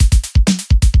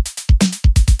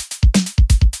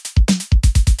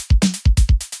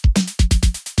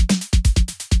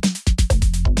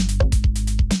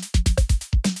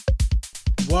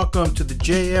welcome to the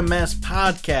JMS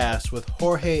Podcast with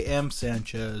Jorge M.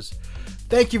 Sanchez.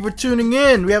 Thank you for tuning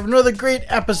in. We have another great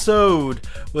episode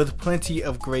with plenty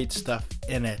of great stuff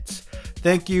in it.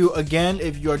 Thank you again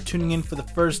if you are tuning in for the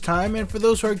first time, and for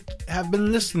those who have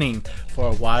been listening for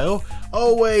a while,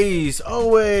 always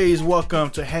welcome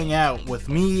to hang out with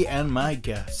me and my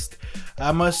guest.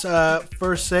 I must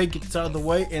first say, get this out of the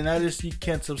way, and that is you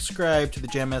can subscribe to the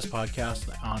JMS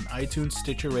Podcast on iTunes,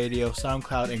 Stitcher Radio,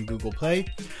 SoundCloud, and Google Play.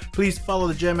 Please follow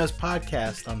the JMS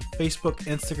Podcast on Facebook,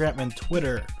 Instagram, and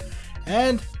Twitter.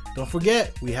 And don't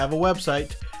forget, we have a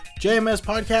website,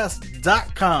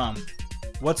 jmspodcast.com.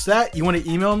 What's that? You want to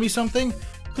email me something?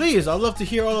 Please, I'd love to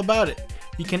hear all about it.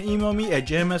 You can email me at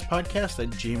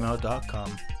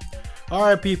jmspodcast@gmail.com.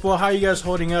 Alright people, how are you guys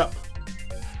holding up?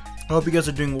 I hope you guys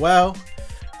are doing well.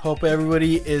 Hope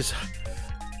everybody is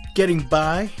getting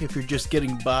by. If you're just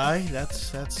getting by,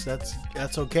 that's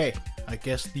okay. I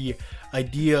guess the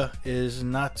idea is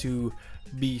not to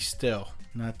be still,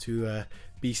 not to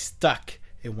be stuck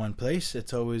in one place.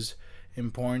 It's always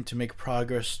important to make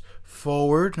progress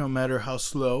forward, no matter how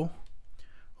slow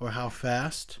or how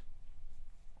fast.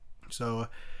 So,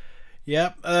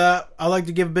 I'd like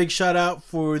to give a big shout out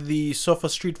for the Sofa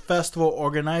Street Festival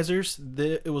organizers.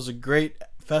 It was a great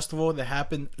festival that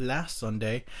happened last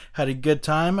Sunday. Had a good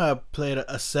time. I played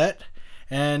a set,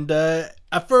 and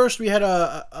at first we had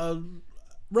a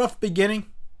rough beginning.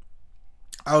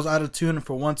 I was out of tune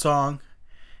for one song,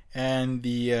 and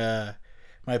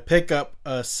my pickup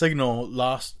signal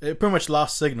lost. It pretty much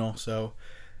lost signal, so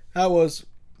that was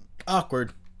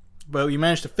awkward. But we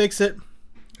managed to fix it,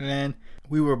 and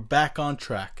we were back on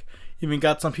track. Even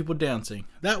got some people dancing.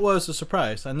 That was a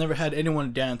surprise. I never had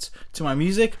anyone dance to my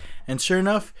music, and sure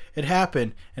enough, it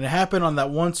happened. And it happened on that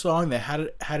one song that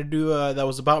had to do that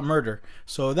was about murder.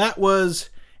 So that was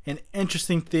an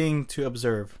interesting thing to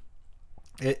observe.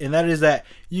 And that is that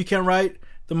you can write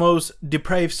the most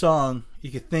depraved song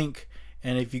you could think,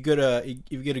 and if you get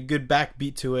a good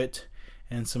backbeat to it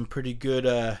and some pretty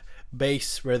good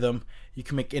bass rhythm, you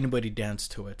can make anybody dance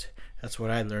to it. That's what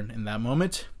I learned in that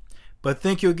moment. But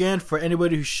thank you again for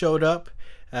anybody who showed up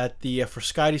at the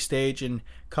Frascati stage and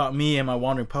caught me and my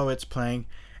Wandering Poets playing,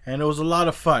 and it was a lot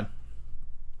of fun.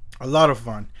 They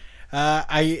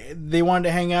wanted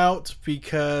to hang out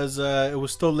because it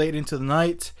was still late into the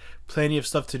night. Plenty of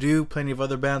stuff to do, plenty of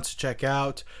other bands to check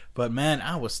out. But man,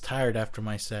 I was tired after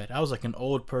my set. I was like an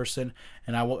old person,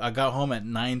 and I got home at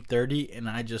 9:30 and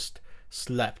I just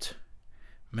slept.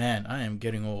 Man, I am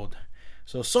getting old.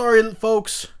 So sorry,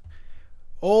 folks.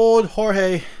 Old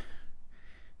Jorge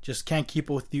just can't keep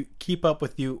up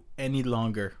with you any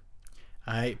longer.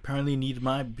 I apparently need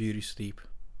my beauty sleep.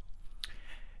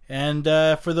 And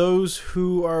for those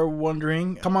who are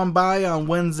wondering, come on by on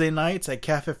Wednesday nights at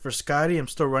Cafe Frascati. I'm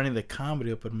still running the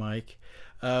comedy open mic,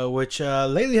 which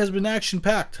lately has been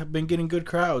action-packed. I've been getting good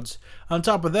crowds. On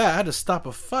top of that, I had to stop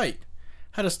a fight.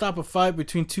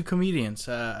 Between two comedians.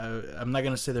 I'm not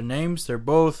going to say their names. They're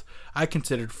both, I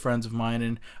considered, friends of mine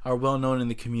and are well known in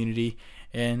the community.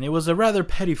 And it was a rather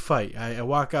petty fight. I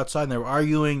walk outside and they were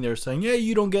arguing. They were saying, yeah,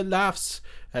 you don't get laughs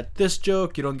at this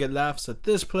joke. You don't get laughs at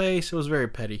this place. It was very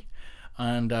petty.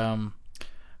 And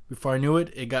before I knew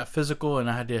it, it got physical and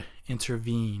I had to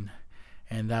intervene.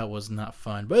 And that was not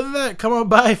fun. But other than that, come on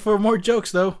by for more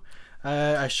jokes, though.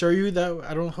 I assure you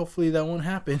that hopefully that won't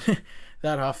happen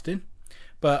that often.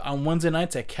 But on Wednesday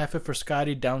nights at Cafe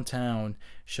Frascati downtown,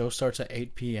 show starts at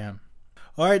 8 p.m.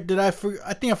 Alright, I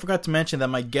think I forgot to mention that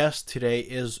my guest today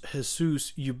is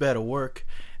Jesus You Better Work.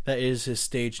 That is his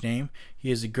stage name.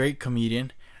 He is a great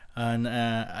comedian. And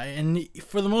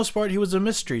for the most part, he was a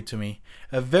mystery to me.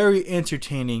 A very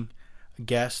entertaining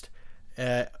guest.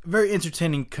 Very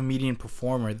entertaining comedian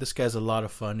performer. This guy's a lot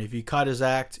of fun. If you caught his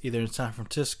act either in San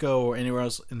Francisco or anywhere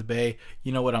else in the Bay,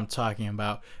 you know what I'm talking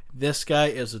about. This guy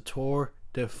is a tour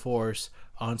de force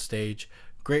on stage.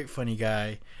 Great funny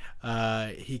guy.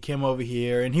 He came over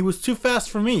here and he was too fast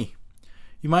for me.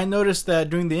 You might notice that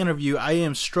during the interview I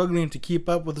am struggling to keep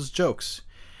up with his jokes,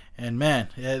 and man,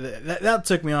 that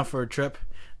took me on for a trip,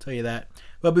 I'll tell you that.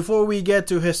 But before we get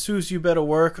to Jesus You Better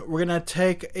Work, we're gonna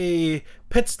take a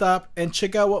pit stop and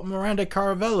check out what Miranda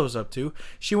Caravello's up to.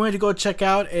 She went to go check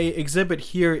out a exhibit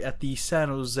here at the San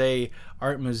Jose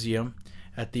Art Museum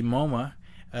at the MoMA.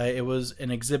 It was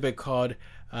an exhibit called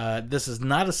This Is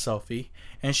Not a Selfie,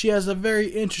 and she has a very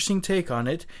interesting take on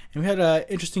it, and we had an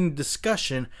interesting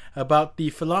discussion about the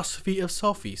philosophy of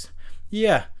selfies.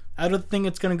 Yeah, I don't think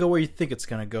it's going to go where you think it's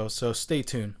going to go, so stay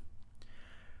tuned.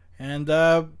 And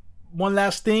one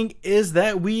last thing is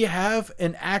that we have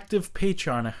an active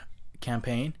Patreon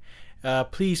campaign.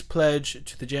 please pledge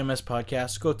to the JMS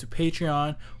podcast. Go to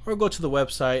Patreon or go to the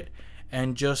website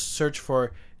and just search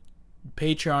for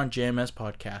Patreon JMS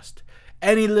podcast.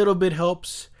 Any little bit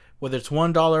helps, whether it's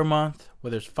 $1 a month,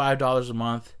 whether it's $5 a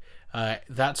month.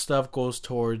 That stuff goes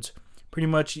towards pretty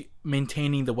much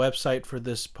maintaining the website for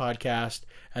this podcast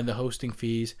and the hosting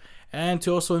fees, and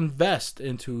to also invest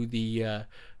into the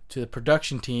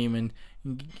production team and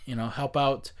help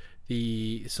out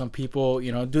some people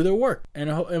do their work and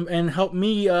help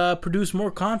me produce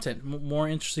more content, more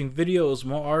interesting videos,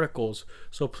 more articles.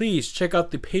 So please check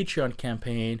out the Patreon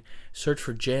campaign. Search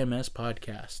for JMS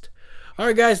Podcast. All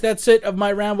right, guys, that's it of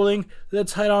my rambling.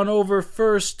 Let's head on over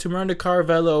first to Miranda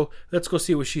Caravello. Let's go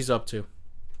see what she's up to.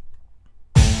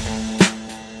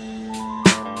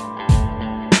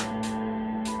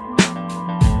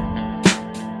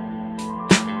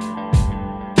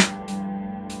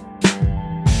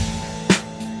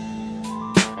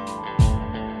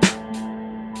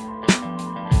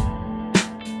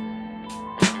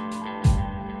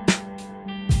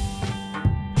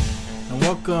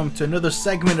 Welcome to another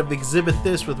segment of Exhibit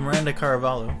This with Miranda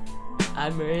Caravello.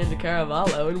 I'm Miranda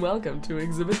Caravello, and welcome to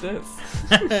Exhibit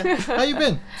This. How you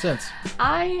been since?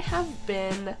 I have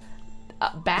been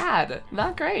bad,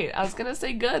 not great. I was gonna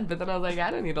say good, but then I was like,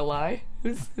 I don't need to lie.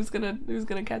 Who's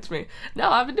gonna catch me? No,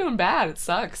 I've been doing bad. It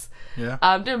sucks. Yeah.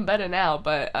 I'm doing better now,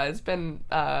 but it's been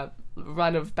a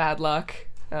run of bad luck,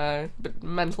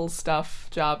 mental stuff,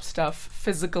 job stuff,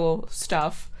 physical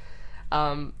stuff.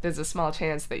 There's a small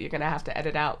chance that you're gonna have to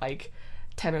edit out like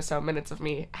 10 or so minutes of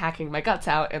me hacking my guts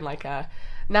out in like a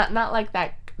not like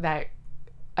that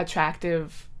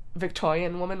attractive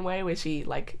Victorian woman way where she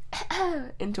like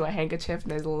into a handkerchief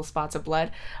and there's little spots of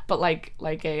blood, but like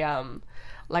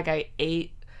I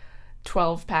ate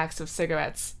 12 packs of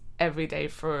cigarettes every day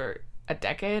for a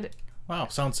decade. Wow,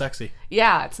 sounds sexy.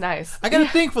 Yeah, it's nice. I got a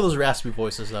thing for those raspy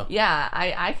voices, though. Yeah,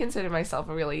 I consider myself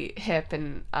a really hip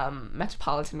and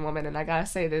metropolitan woman, and I gotta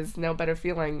say, there's no better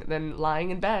feeling than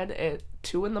lying in bed at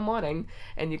 2 a.m.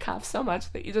 and you cough so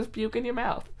much that you just puke in your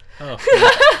mouth. Oh.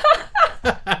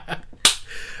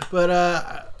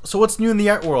 But, so what's new in the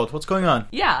art world? What's going on?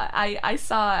 Yeah,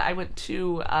 I went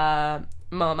to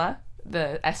MoMA,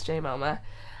 the SJ MoMA,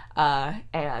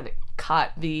 and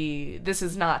caught this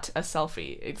is not a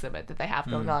selfie exhibit that they have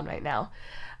going on right now,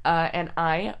 and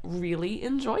I really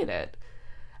enjoyed it.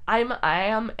 I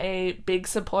am a big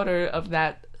supporter of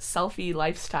that selfie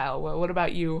lifestyle. What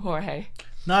about you, Jorge?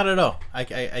 Not at all.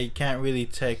 I can't really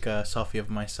take a selfie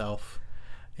of myself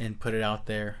and put it out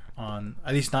there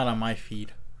at least not on my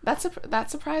feed. That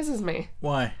surprises me.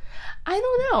 Why? I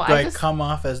don't know. Do I come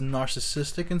off as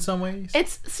narcissistic in some ways?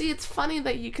 It's funny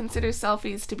that you consider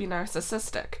selfies to be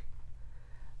narcissistic.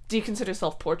 Do you consider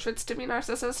self-portraits to be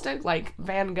narcissistic? Like,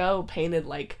 Van Gogh painted,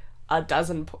 like, a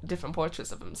dozen different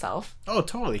portraits of himself. Oh,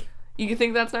 totally. You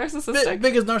think that's narcissistic?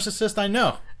 Biggest narcissist I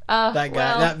know. That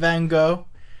guy. That Van Gogh.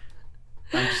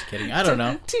 I'm just kidding. I don't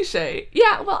know. Touché.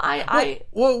 Yeah,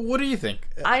 well, what do you think?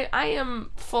 I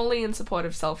am fully in support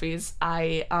of selfies.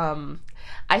 I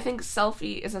think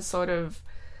selfie is a sort of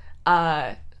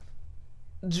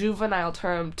juvenile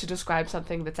term to describe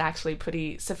something that's actually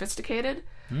pretty sophisticated.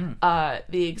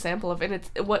 The example of it,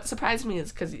 what surprised me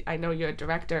is because I know you're a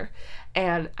director,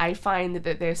 and I find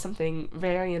that there's something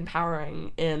very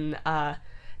empowering in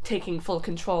taking full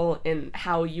control in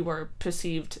how you are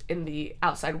perceived in the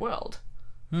outside world.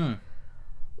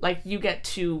 Like, you get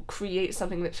to create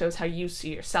something that shows how you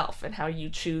see yourself and how you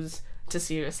choose to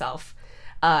see yourself.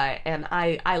 And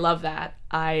I love that.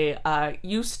 I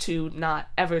used to not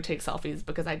ever take selfies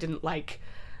because I didn't like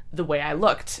the way I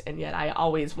looked, and yet I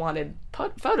always wanted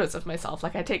photos of myself.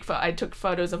 Like, I took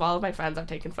photos of all of my friends. I've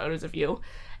taken photos of you,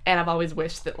 and I've always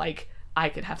wished that, like, I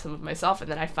could have some of myself.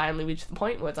 And then I finally reached the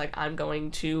point where it's like, I'm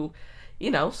going to,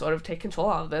 sort of take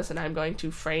control of this, and I'm going to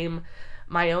frame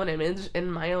my own image in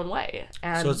my own way.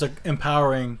 And so it's like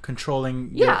empowering, controlling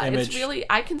your image. Yeah, it's really,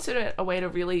 I consider it a way to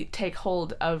really take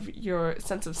hold of your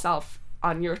sense of self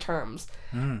on your terms,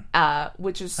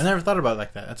 which is... I never thought about it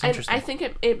like that. That's interesting. I think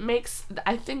it makes...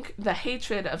 I think the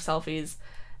hatred of selfies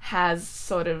has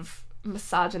sort of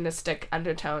misogynistic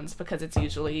undertones because it's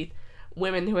usually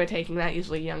women who are taking that,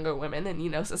 usually younger women,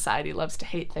 and society loves to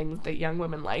hate things that young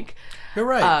women like. You're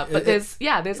right. But there's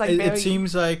like very... It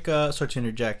seems like... sorry to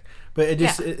interject, but it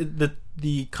just... Yeah.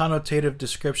 The connotative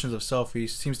descriptions of selfies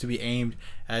seems to be aimed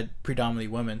at predominantly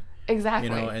women.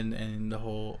 Exactly. And the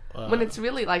whole... when it's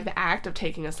really like the act of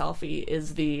taking a selfie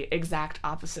is the exact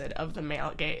opposite of the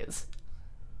male gaze.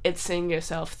 It's seeing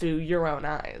yourself through your own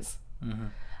eyes.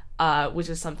 Which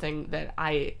is something that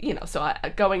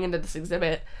going into this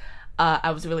exhibit,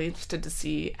 I was really interested to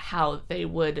see how they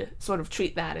would sort of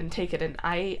treat that and take it, and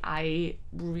I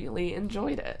really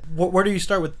enjoyed it. Where do you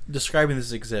start with describing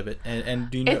this exhibit? And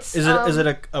do you know, is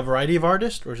it a variety of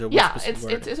artists, or is it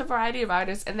it's a variety of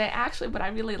artists, and they actually, what I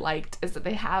really liked is that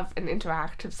they have an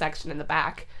interactive section in the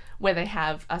back where they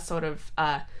have a sort of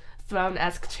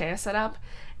throne-esque chair set up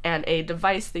and a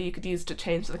device that you could use to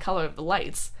change the color of the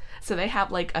lights. So they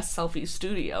have like a selfie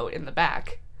studio in the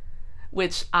back,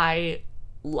 which I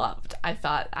loved. I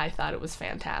thought it was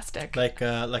fantastic. Like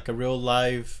a real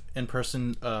live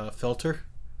in-person filter.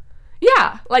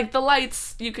 Yeah, like the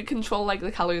lights, you could control like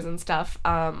the colors and stuff.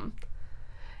 And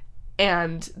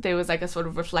there was like a sort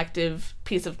of reflective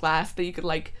piece of glass that you could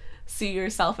like see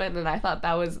yourself in, and I thought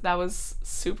that was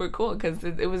super cool because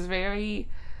it was very,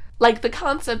 like, the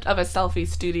concept of a selfie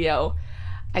studio,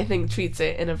 I think treats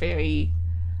it in a very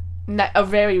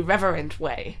reverent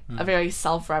way, a very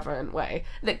self-reverent way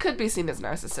that could be seen as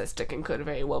narcissistic and could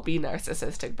very well be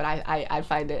narcissistic, but I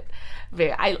find it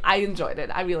very, I enjoyed it.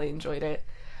 I really enjoyed it.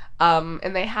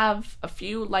 And they have a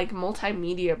few like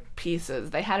multimedia pieces.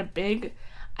 They had a big,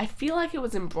 I feel like it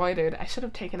was embroidered. I should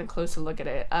have taken a closer look at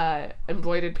it.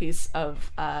 Embroidered piece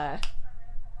of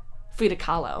Frida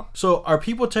Kahlo. So are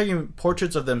people taking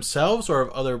portraits of themselves or of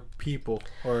other people,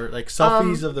 or like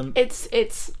selfies of them?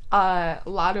 It's a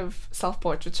lot of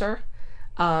self-portraiture.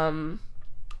 Some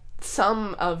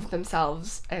of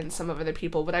themselves and some of other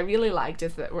people. What I really liked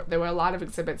is that there were a lot of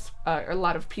exhibits, or a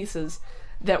lot of pieces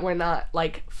that were not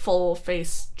like full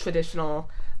face traditional,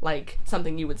 like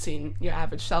something you would see in your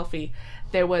average selfie.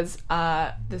 There was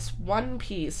this one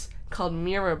piece called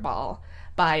Mirror Ball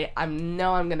by, I'm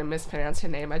going to mispronounce her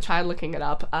name. I tried looking it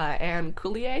up. Anne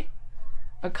Collier,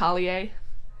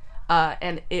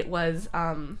 and it was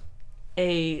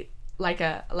a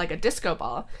disco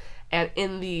ball, and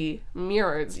in the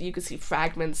mirrors you could see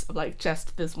fragments of like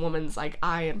just this woman's like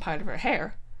eye and part of her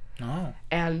hair. Oh.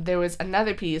 And there was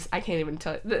another piece, I can't even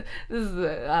tell you.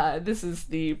 This is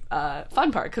the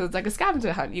fun part, because it's like a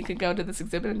scavenger hunt. You could go to this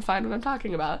exhibit and find what I'm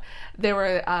talking about. There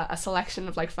were a selection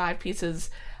of like 5 pieces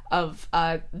of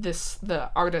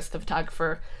the artist, the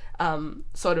photographer,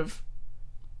 sort of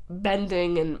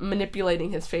bending and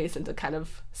manipulating his face into kind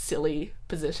of silly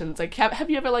positions. Like, have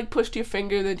you ever like pushed your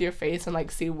finger into your face and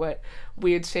like see what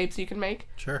weird shapes you can make?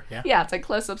 Sure, yeah. Yeah, it's like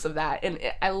close-ups of that. And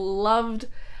I loved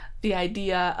the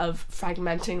idea of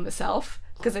fragmenting the self,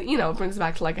 because it, it brings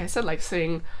back to, like I said, like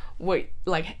seeing what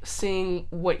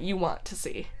you want to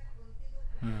see.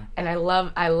 And I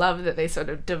love that they sort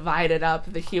of divided up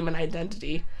the human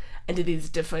identity into these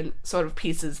different sort of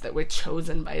pieces that were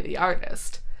chosen by the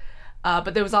artist.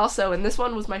 But there was also, and this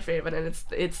one was my favorite, and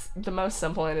it's the most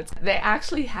simple, and they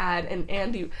actually had an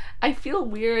Andy, I feel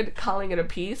weird calling it a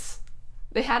piece.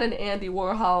 They had an Andy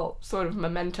Warhol sort of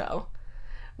memento,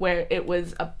 where it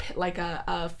was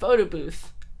a photo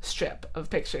booth strip of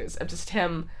pictures of just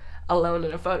him alone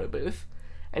in a photo booth.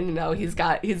 And he's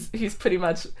got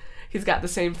the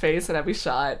same face in every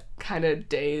shot, kind of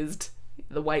dazed,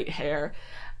 the white hair.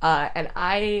 And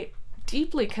I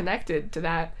deeply connected to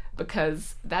that,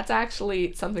 because that's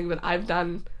actually something that I've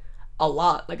done a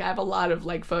lot. Like, I have a lot of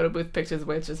like photo booth pictures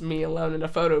where it's just me alone in a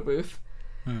photo booth.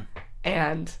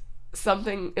 And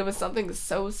it was something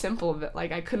so simple that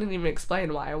like I couldn't even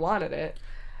explain why I wanted it.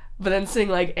 But then seeing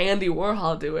like Andy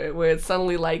Warhol do it, where it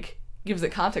suddenly like gives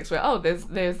it context, where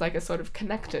there's like a sort of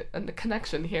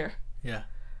connection here. Yeah.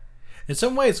 In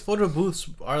some ways, photo booths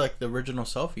are like the original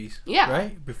selfies. Yeah.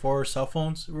 Right? Before cell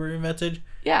phones were invented.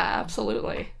 Yeah,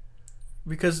 absolutely.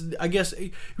 Because I guess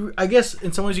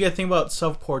in some ways you got to think about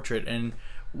self-portrait and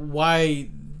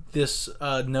why this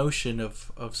notion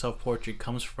of self-portrait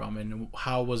comes from, and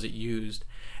how was it used.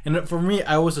 And for me,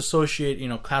 I always associate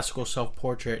classical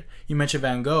self-portrait. You mentioned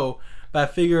Van Gogh, but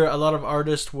I figure a lot of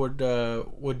artists would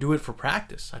do it for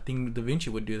practice. I think Da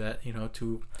Vinci would do that.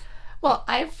 Well,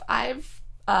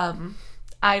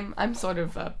 I'm sort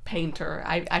of a painter.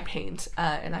 I paint,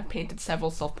 and I've painted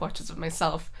several self-portraits of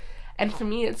myself. And for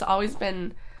me, it's always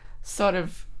been sort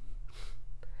of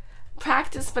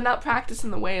practice, but not practice in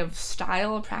the way of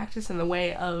style, practice in the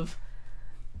way of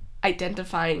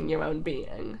identifying your own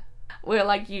being. Where,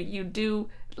 like, you do,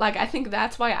 like, I think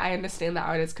that's why I understand the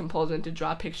artist's compulsion to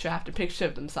draw picture after picture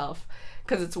of themselves,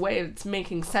 because it's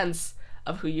making sense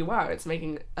of who you are. It's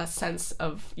making a sense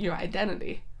of your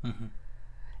identity. Mm-hmm.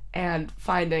 And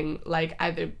finding, like,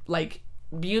 either, like,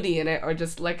 beauty in it, or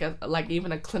just like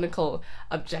even a clinical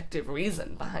objective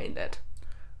reason behind it.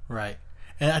 Right.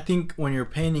 And I think when you're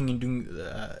painting and doing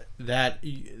that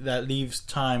leaves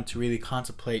time to really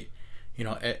contemplate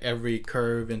every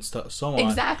curve and so on.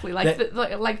 Exactly.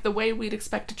 Like the way we'd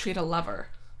expect to treat a lover.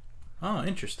 Oh,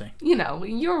 interesting. You know,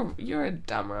 you're a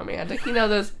dumb romantic. You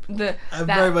know I'm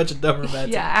very much a dumb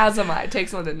romantic. Yeah, as am I. It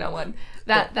takes one to know one.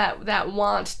 That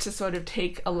want to sort of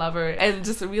take a lover and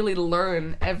just really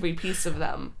learn every piece of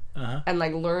them, and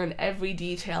like learn every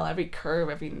detail, every curve,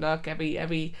 every nook,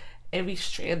 every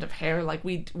strand of hair. Like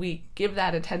we give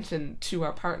that attention to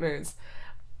our partners,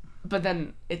 but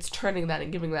then it's turning that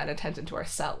and giving that attention to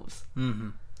ourselves. Mm-hmm.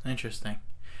 Interesting.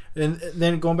 And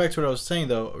then going back to what I was saying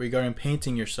though regarding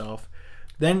painting yourself,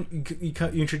 then you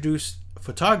introduce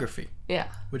photography. Yeah.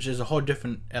 Which is a whole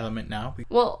different element now.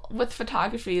 Well, with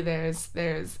photography, there's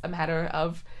a matter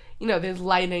of, you know, there's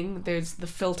lighting, there's the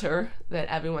filter that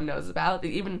everyone knows about.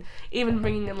 Even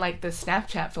bringing in like the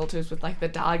Snapchat filters with like the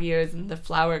dog ears and the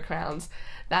flower crowns,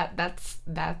 that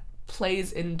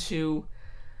plays into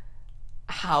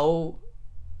how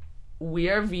we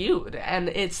are viewed. And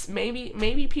it's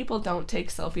maybe people don't take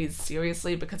selfies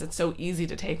seriously because it's so easy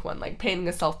to take one. Like painting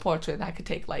a self-portrait, that could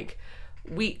take like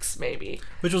weeks maybe.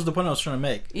 Which was the point I was trying to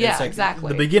make. Yeah, it's like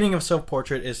exactly. The beginning of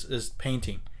self-portrait is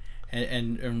painting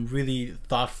and really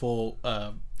thoughtful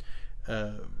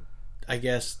I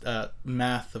guess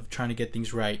math of trying to get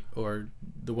things right or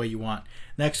the way you want.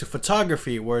 Next to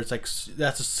photography, where it's like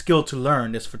that's a skill to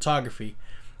learn, is photography.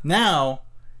 Now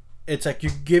it's like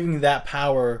you're giving that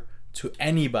power to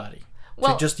anybody,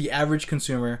 to just the average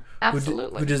consumer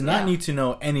who does not need to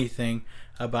know anything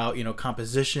about, you know,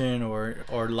 composition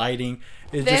or lighting.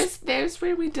 There's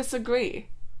where we disagree.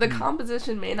 The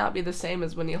composition may not be the same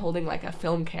as when you're holding like a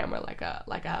film camera, like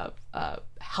a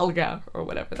Helga or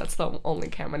whatever. That's the only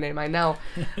camera name I know.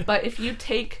 But if you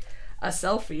take a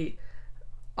selfie,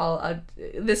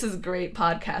 this is great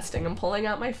podcasting. I'm pulling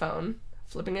out my phone,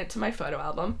 flipping it to my photo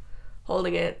album,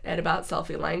 holding it at about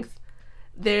selfie length.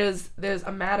 There's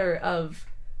a matter of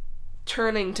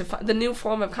turning to the new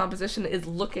form of composition is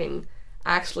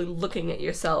actually looking at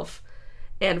yourself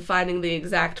and finding the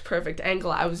exact perfect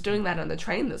angle. I was doing that on the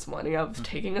train this morning. I was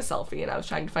taking a selfie and I was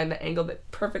trying to find the angle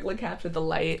that perfectly captured the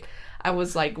light. I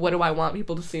was like, what do I want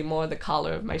people to see more? The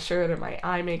collar of my shirt or my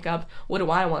eye makeup? What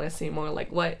do I want to see more?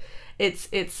 Like what? It's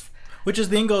which is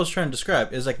the angle I was trying to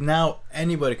describe. Is like now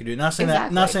anybody could do it. Not saying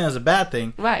that's a bad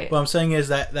thing. Right. What I'm saying is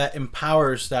that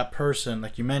empowers that person,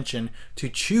 like you mentioned, to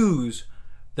choose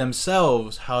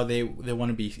themselves how they want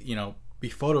to be, you know, be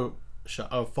photoed.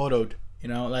 You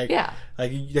know, like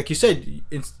you said,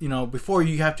 it's, you know, before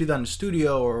you have to do that in the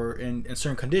studio or in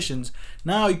certain conditions.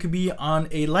 Now you could be on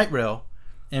a light rail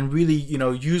and really, you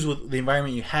know, use with the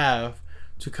environment you have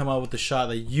to come up with the shot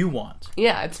that you want.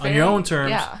 Yeah, it's on your own terms.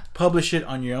 Yeah. Publish it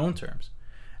on your own terms.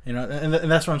 You know, and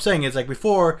that's what I'm saying. It's like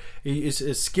before,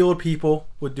 it's skilled people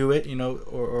would do it. You know,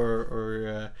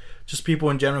 or just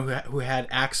people in general who had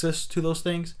access to those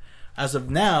things. As of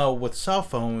now, with cell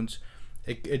phones,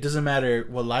 it doesn't matter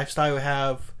what lifestyle you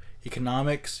have,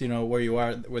 economics, you know, where you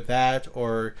are with that,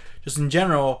 or just in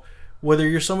general, whether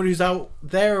you're somebody who's out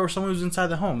there or someone who's inside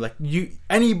the home. Like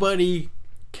anybody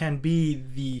can be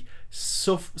the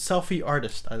selfie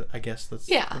artist. I guess that's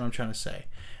what I'm trying to say.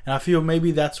 And I feel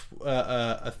maybe that's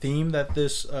a theme that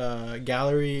this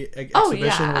gallery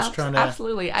exhibition was trying to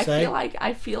absolutely. say.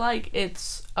 I feel like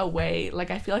it's a way.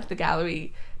 Like I feel like the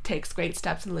gallery takes great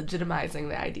steps in legitimizing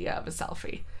the idea of a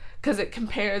selfie, because it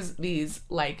compares these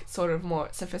like sort of more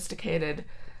sophisticated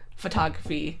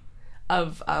photography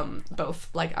of both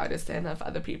like artists and of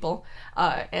other people,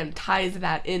 and ties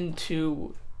that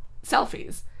into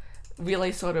selfies,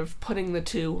 really sort of putting the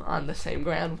two on the same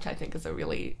ground, which I think is a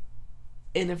really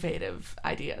innovative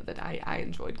idea that I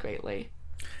enjoyed greatly.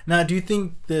 Now, do you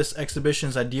think this exhibition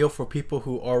is ideal for people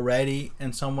who already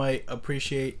in some way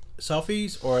appreciate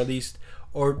selfies,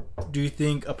 or do you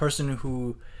think a person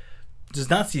who does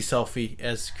not see selfie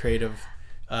as creative,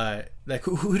 like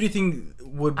who do you think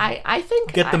would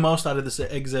get the most out of this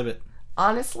exhibit?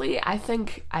 Honestly, I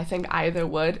think either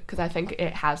would, because I think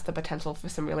it has the potential for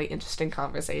some really interesting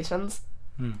conversations.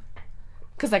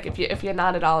 Because like if you're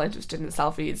not at all interested in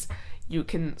selfies, you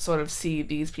can sort of see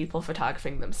these people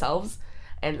photographing themselves,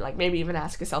 and like maybe even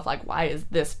ask yourself like, why is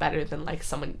this better than like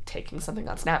someone taking something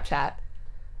on Snapchat?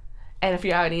 And if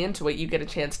you're already into it, you get a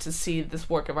chance to see this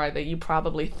work of art that you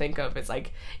probably think of as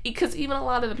like, because even a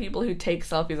lot of the people who take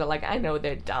selfies are like, I know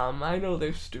they're dumb, I know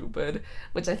they're stupid,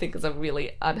 which I think is a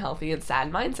really unhealthy and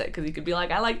sad mindset, because you could be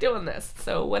like, I like doing this,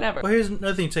 so whatever. Well, here's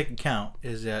another thing to take account,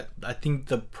 is that I think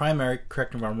the primary,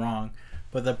 correct me if I'm wrong,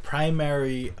 but the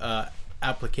primary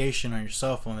application on your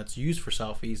cell phone that's used for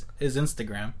selfies is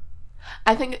Instagram.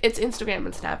 I think it's Instagram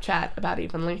and Snapchat about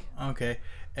evenly. Okay.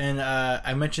 And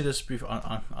I mentioned this before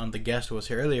on the guest who was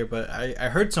here earlier, but I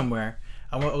heard somewhere,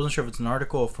 I wasn't sure if it's an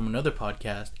article from another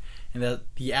podcast, and that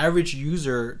the average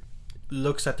user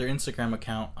looks at their Instagram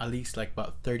account at least like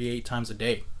about 38 times a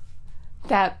day.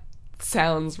 That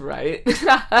sounds right.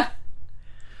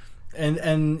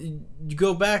 And you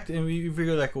go back and you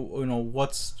figure like, you know,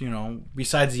 what's, you know,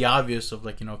 besides the obvious of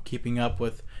like, you know, keeping up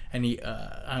with any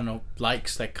I don't know,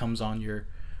 likes that comes on your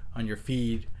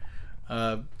feed.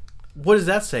 What does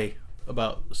that say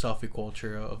about selfie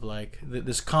culture of like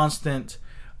this constant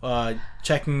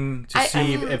checking to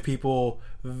see if people,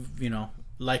 you know,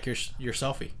 like your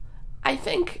selfie? I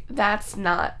think that's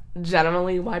not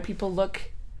generally why people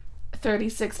look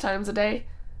 36 times a day.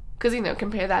 Because, you know,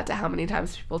 compare that to how many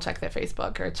times people check their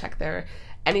Facebook or check their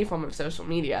any form of social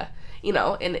media, you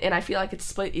know, and I feel like it's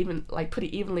split even like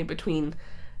pretty evenly between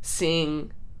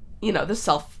seeing, you know,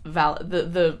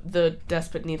 the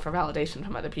desperate need for validation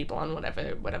from other people on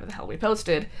whatever the hell we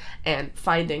posted, and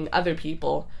finding other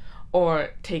people or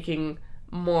taking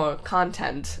more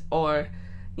content or,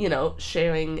 you know,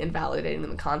 sharing and validating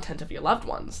the content of your loved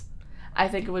ones. I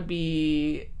think it would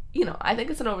be, you know, I think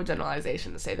it's an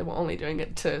overgeneralization to say that we're only doing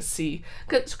it to see,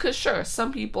 because sure,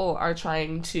 some people are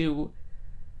trying to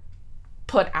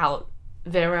put out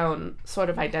their own sort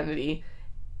of identity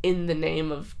in the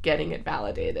name of getting it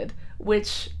validated,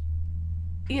 which,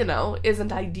 you know,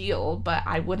 isn't ideal, but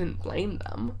I wouldn't blame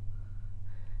them.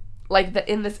 Like,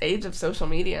 in this age of social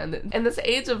media and in this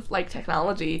age of, like,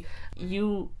 technology,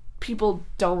 people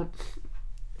don't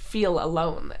feel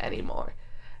alone anymore.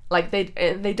 Like,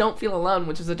 they don't feel alone,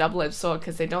 which is a double-edged sword,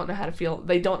 because they don't know how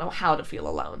to feel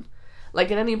alone.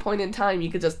 Like, at any point in time, you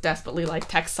could just desperately, like,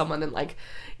 text someone and, like,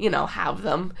 you know, have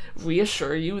them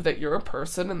reassure you that you're a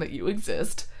person and that you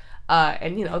exist.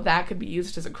 And, you know, that could be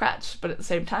used as a crutch. But at the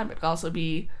same time, it could also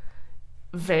be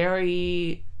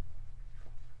very...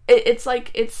 I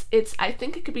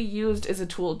think it could be used as a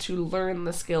tool to learn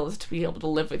the skills to be able to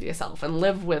live with yourself and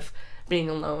live with being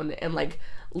alone and, like,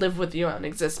 live with your own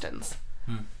existence.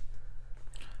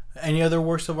 Any other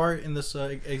works of art in this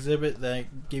exhibit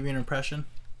that gave you an impression?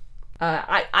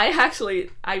 I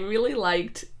really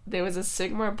liked, there was a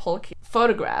Sigmar Polke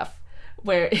photograph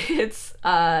where it's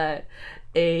a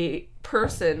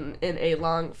person in a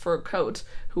long fur coat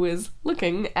who is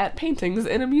looking at paintings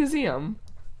in a museum.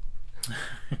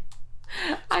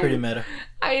 It's pretty meta.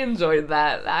 I enjoyed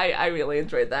that. I really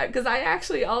enjoyed that, because I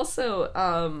actually also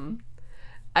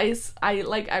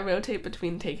I rotate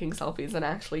between taking selfies and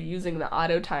actually using the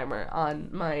auto timer on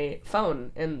my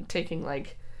phone and taking,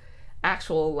 like,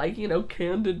 actual, like, you know,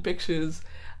 candid pictures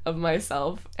of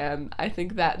myself. And I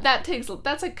think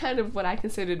that's like kind of what I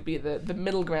consider to be the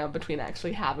middle ground between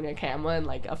actually having a camera and,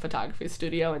 like, a photography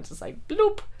studio and just like,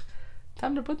 bloop,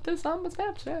 time to put this on my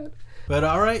Snapchat. But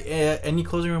all right, any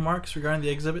closing remarks regarding the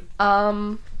exhibit?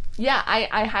 Yeah,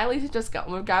 I highly suggest,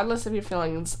 regardless of your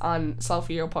feelings on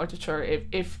selfie or portraiture,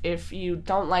 if you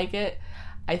don't like it,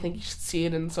 I think you should see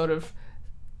it and sort of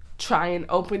try and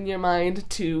open your mind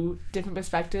to different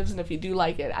perspectives. And if you do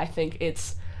like it, I think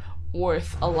it's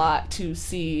worth a lot to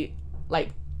see,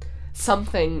 like,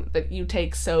 something that you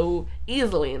take so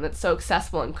easily and that's so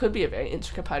accessible and could be a very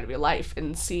intricate part of your life,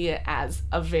 and see it as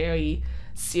a very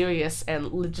serious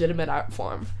and legitimate art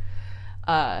form.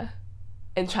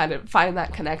 And try to find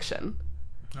that connection.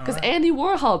 Because Andy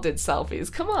Warhol did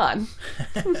selfies. Come on.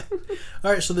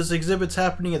 All right, so this exhibit's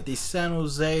happening at the San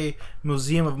Jose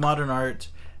Museum of Modern Art,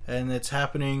 and it's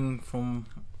happening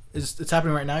it's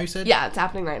happening right now, you said? Yeah, it's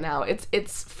happening right now.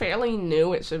 It's fairly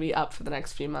new. It should be up for the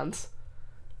next few months.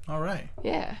 All right.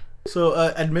 Yeah. So,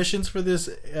 admissions for this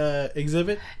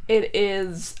exhibit? It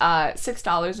is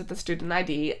 $6 with the student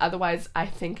ID. Otherwise, I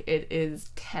think it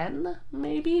is $10,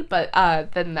 maybe. But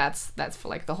then that's for,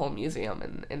 like, the whole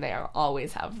museum, and they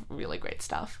always have really great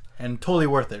stuff. And totally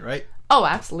worth it, right? Oh,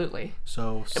 absolutely.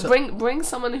 So bring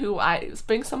someone who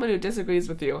disagrees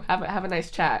with you. Have a nice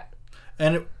chat.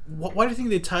 And why do you think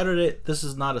they titled it "This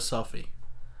Is Not a Selfie"?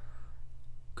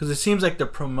 Because it seems like they're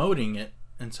promoting it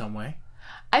in some way.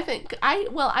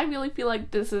 I really feel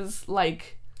like this is,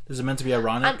 like... Is it meant to be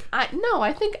ironic? No,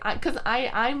 I think... Because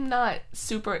I'm not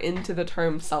super into the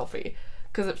term selfie.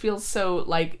 Because it feels so,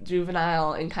 like,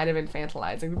 juvenile and kind of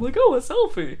infantilizing. Like, oh, a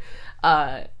selfie!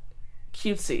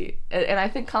 Cutesy. And I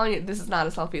think calling it "This Is Not a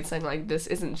Selfie" is saying, like, this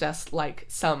isn't just, like,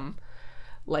 some,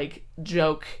 like,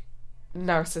 joke,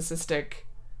 narcissistic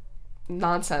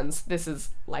nonsense. This is,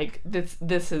 like, this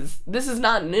is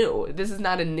not new. This is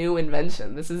not a new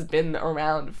invention. This has been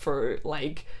around for,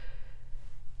 like,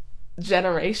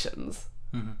 generations.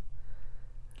 Mm-hmm.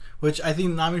 Which I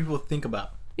think not many people think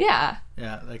about. Yeah.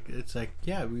 Yeah, like, it's like,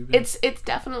 yeah, it's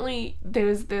definitely,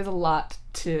 there's a lot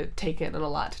to take in and a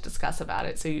lot to discuss about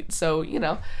it. So you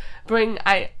know, bring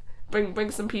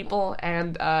bring some people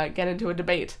and get into a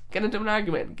debate, get into an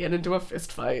argument, get into a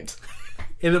fist fight.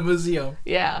 In a museum.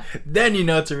 Yeah. Then you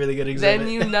know it's a really good exhibit. Then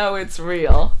you know it's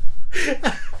real.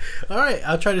 All right,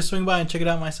 I'll try to swing by and check it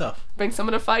out myself. Bring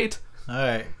someone to fight. All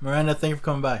right, Miranda, thank you for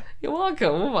coming by. You're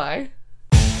welcome. Bye.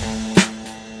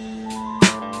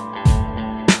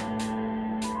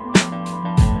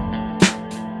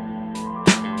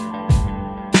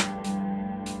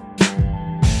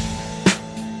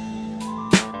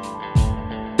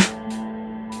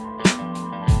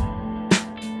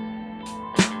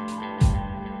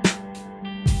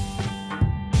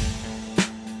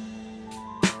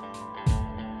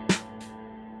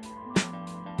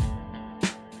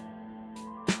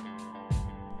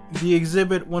 The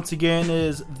exhibit, once again,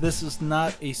 is This Is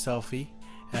Not a Selfie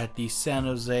at the San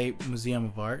Jose Museum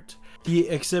of Art. The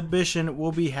exhibition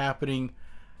will be happening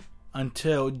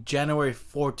until January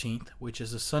 14th, which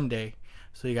is a Sunday.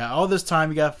 So you got all this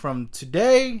time. You got from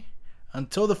today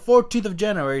until the 14th of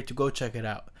January to go check it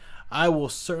out. I will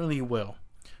certainly will.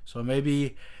 So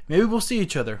maybe we'll see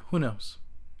each other. Who knows?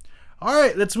 All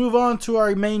right, let's move on to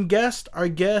our main guest. Our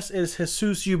guest is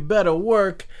Jesus You Better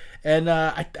Work. And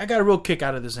I got a real kick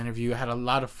out of this interview. I had a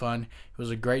lot of fun. He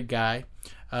was a great guy.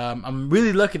 I'm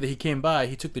really lucky that he came by.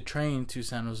 He took the train to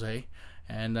San Jose.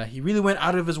 And he really went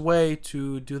out of his way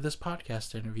to do this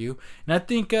podcast interview. And I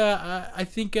think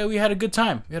we had a good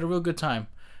time. We had a real good time.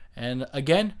 And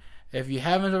again, if you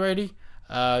haven't already,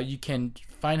 you can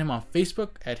find him on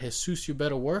Facebook at Jesus You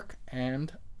Better Work.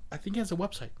 And I think he has a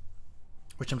website,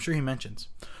 which I'm sure he mentions.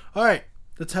 All right,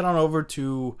 let's head on over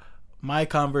to my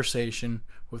conversation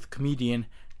with comedian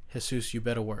Jesus You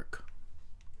Better Work.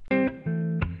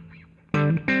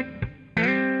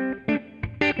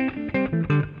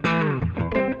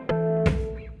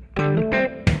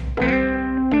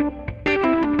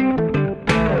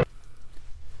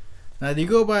 Now, do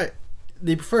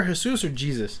you prefer Jesus or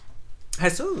Jesus?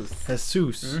 Jesus.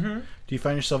 Jesus. Mm-hmm. Do you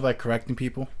find yourself like correcting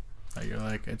people? Like you're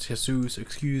like, it's Jesus,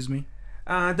 excuse me?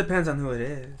 Depends on who it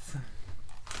is.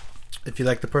 If you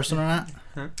like the person or not?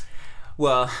 Huh?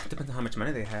 Well, depends on how much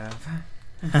money they have.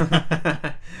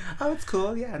 Oh, it's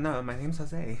cool. Yeah, no, my name's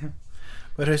Jose.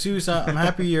 But Jesus, I'm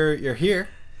happy you're here.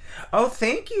 Oh,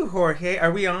 thank you, Jorge.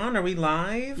 Are we on? Are we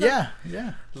live? Yeah.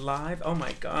 Live? Oh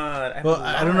my God. Well,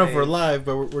 I don't know if we're live,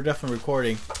 but we're definitely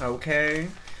recording. Okay.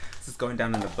 This is going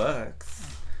down in the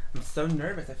books. I'm so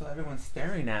nervous. I feel everyone's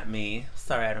staring at me.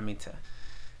 Sorry, I don't mean to.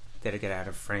 Did I get out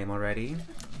of frame already?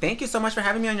 Thank you so much for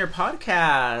having me on your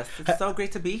podcast. It's so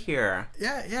great to be here.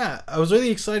 Yeah. I was really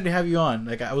excited to have you on.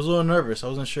 Like, I was a little nervous. I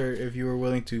wasn't sure if you were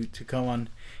willing to come on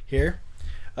here.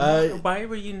 Why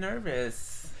were you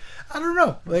nervous? I don't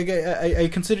know. Like, I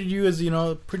considered you as,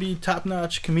 a pretty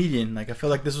top-notch comedian. Like, I feel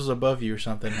like this was above you or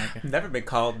something. Like, I've never been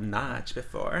called notch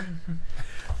before.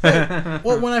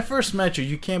 Well, when I first met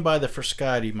you came by the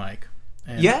Frascati mic.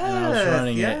 And I was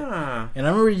running it. And I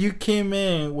remember you came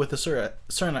in with a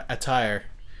certain attire.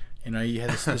 You had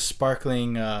this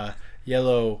sparkling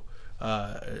yellow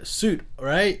suit,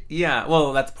 right? Yeah,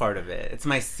 well, that's part of it. It's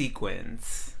my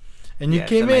sequins. And you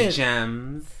came in. My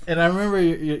gems. And I remember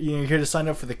you're here to sign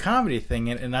up for the comedy thing,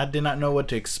 and I did not know what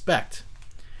to expect.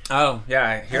 Oh, yeah,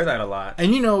 I hear that a lot.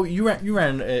 And you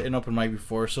ran an open mic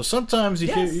before, so sometimes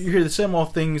you hear the same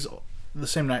old things the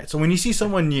same night. So when you see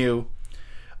someone new,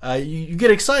 you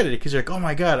get excited because you're like, oh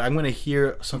my God, I'm going to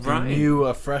hear something new,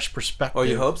 a fresh perspective. Oh,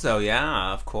 you hope so,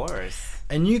 yeah, of course.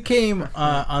 And you came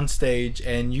on stage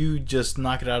and you just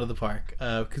knocked it out of the park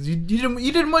because you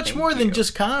did much more than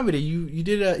just comedy. You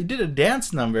did a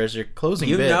dance number as your closing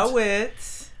bit. You know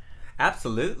it,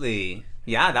 absolutely.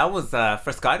 Yeah, that was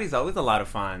Frascati's always a lot of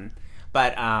fun.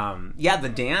 But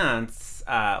the dance.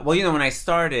 Well, when I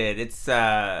started, it's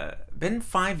been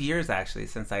 5 years actually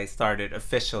since I started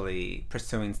officially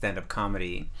pursuing stand-up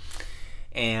comedy,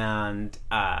 and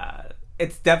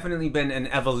it's definitely been an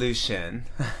evolution.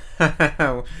 But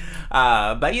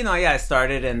I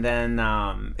started, and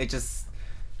then it just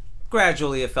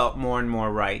gradually it felt more and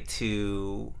more right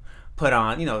to put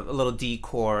on a little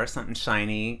decor, something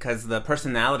shiny, because the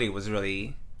personality was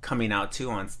really coming out too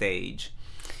on stage.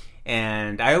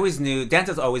 And I always knew dance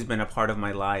has always been a part of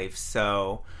my life,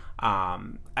 so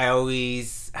I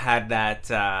always had that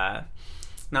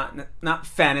not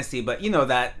fantasy, but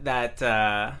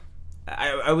that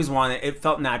I always wanted. It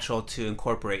felt natural to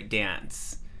incorporate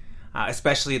dance,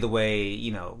 especially the way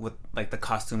with like the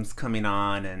costumes coming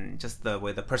on and just the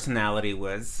way the personality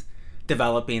was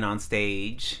developing on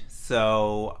stage.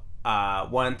 So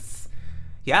once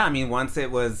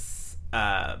it was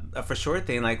a for sure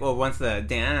thing. Like, well, once the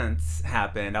dance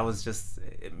happened, I was just,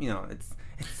 it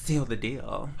Seal the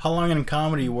deal. How long in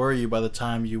comedy were you by the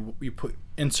time you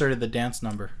inserted the dance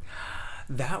number?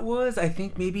 That was, I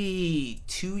think, maybe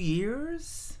 2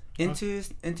 years into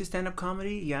stand-up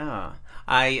comedy. Yeah,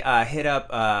 I hit up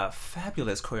a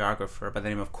fabulous choreographer by the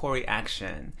name of Corey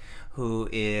Action, who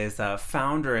is a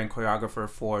founder and choreographer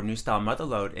for New Style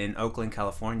Motherlode in Oakland,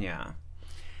 California.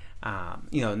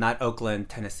 Not Oakland,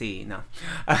 Tennessee, no.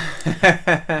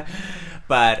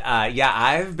 But yeah,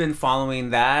 I've been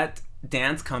following that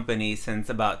dance company since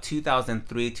about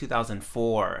 2003,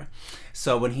 2004.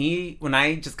 So when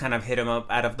I just kind of hit him up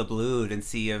out of the blue and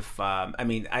see if, I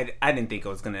didn't think it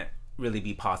was going to really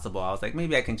be possible. I was like,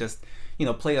 maybe I can just,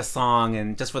 play a song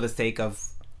and just for the sake of,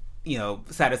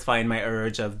 satisfying my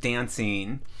urge of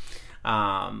dancing.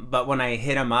 But when I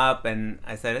hit him up and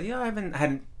I said, I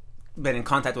hadn't been in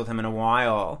contact with him in a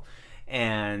while,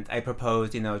 and I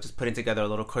proposed, just putting together a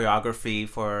little choreography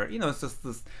for, it's just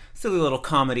this silly little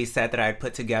comedy set that I had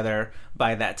put together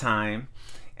by that time.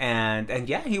 And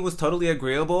yeah, he was totally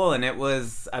agreeable, and it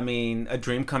was, a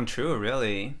dream come true,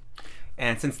 really.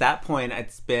 And since that point,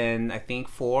 it's been, I think,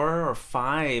 4 or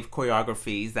 5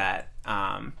 choreographies that,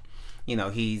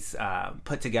 he's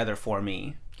put together for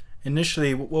me.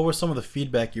 Initially, what was some of the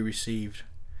feedback you received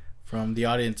from the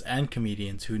audience and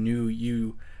comedians who knew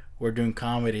you were doing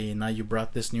comedy and now you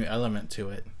brought this new element to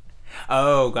it?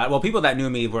 Oh, God. Well, people that knew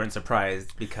me weren't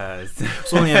surprised because...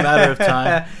 It's only a matter of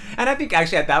time. And I think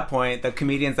actually at that point, the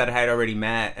comedians that I had already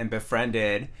met and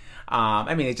befriended,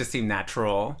 it just seemed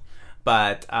natural.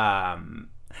 But,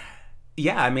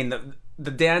 yeah,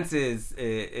 the dance has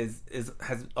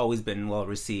always been well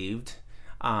received.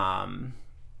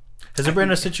 Has there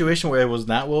been a situation where it was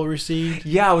not well received?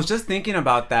 Yeah, I was just thinking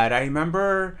about that. I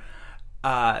remember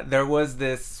there was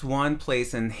this one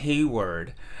place in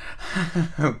Hayward.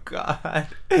 Oh, God.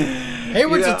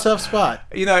 Hayward's a tough spot.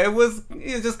 It was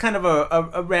just kind of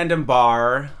a random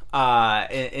bar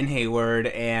in Hayward,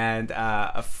 and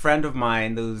a friend of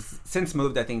mine who's since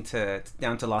moved, I think,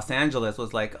 down to Los Angeles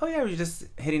was like, oh, yeah, we're just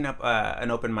hitting up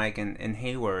an open mic in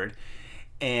Hayward.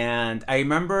 And I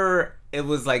remember it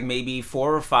was like maybe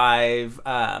 4 or 5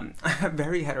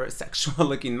 very heterosexual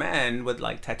looking men with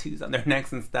like tattoos on their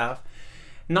necks and stuff.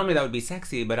 Normally that would be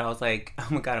sexy, but I was like, oh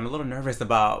my God, I'm a little nervous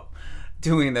about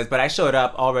doing this. But I showed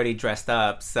up already dressed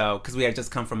up, so because we had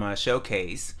just come from a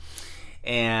showcase.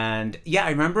 And yeah, I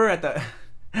remember the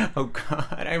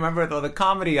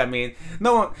comedy.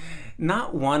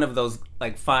 Not one of those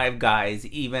like 5 guys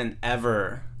even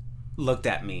ever looked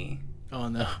at me. Oh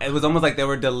no! It was almost like they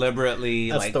were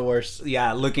deliberately That's the worst.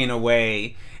 Yeah, looking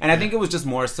away. And I think it was just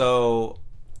more so.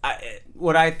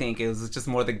 What I think it was just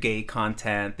more the gay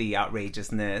content, the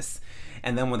outrageousness,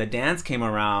 and then when the dance came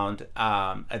around,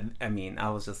 I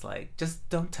was just like, just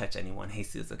don't touch anyone,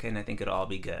 Jesus, okay? And I think it'll all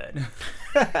be good.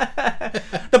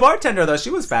 The bartender though, she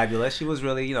was fabulous. She was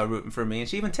really rooting for me, and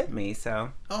she even tipped me.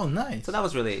 So oh, nice. So that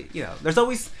was really there's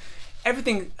always.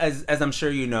 Everything, as I'm sure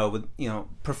with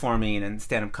performing and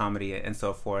stand-up comedy and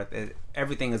so forth,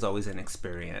 everything is always an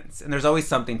experience, and there's always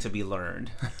something to be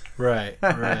learned. Right.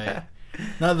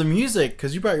 Now the music,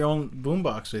 because you brought your own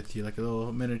boombox with you, like a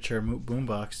little miniature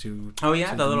boombox to. Oh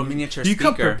yeah, the little miniature you speaker.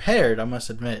 come prepared, I must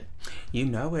admit. You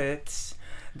know it.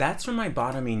 That's from my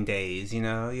bottoming days, you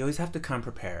always have to come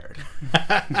prepared.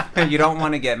 You don't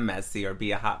want to get messy or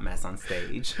be a hot mess on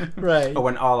stage. Right. Or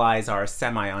when all eyes are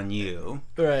semi on you.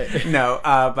 Right. No,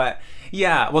 but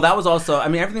yeah, well that was also,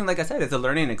 everything, like I said, is a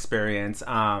learning experience.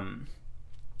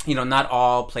 Not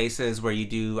all places where you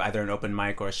do either an open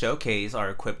mic or a showcase are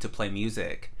equipped to play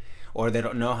music, or they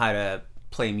don't know how to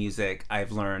play music.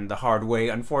 I've learned the hard way,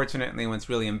 unfortunately, when it's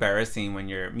really embarrassing when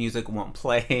your music won't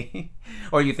play.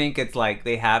 Or you think it's like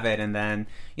they have it, and then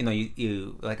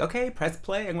you like, okay, press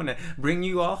play, I'm gonna bring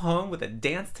you all home with a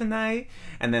dance tonight,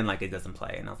 and then like it doesn't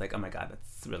play, and I was like, oh my God,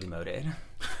 that's really moded.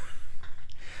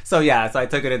 So yeah, so I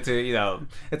took it into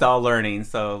it's all learning.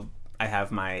 So I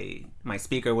have my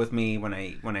speaker with me when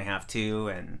I have to,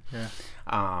 and yeah.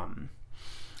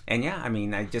 And yeah, I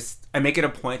make it a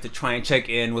point to try and check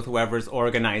in with whoever's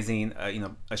organizing,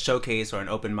 a showcase or an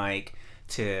open mic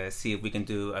to see if we can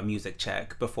do a music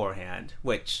check beforehand.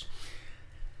 Which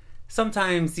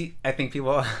sometimes I think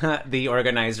people, the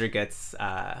organizer gets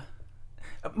not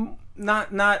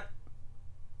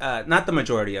the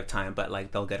majority of time, but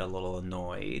like they'll get a little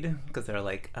annoyed because they're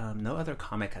like, no other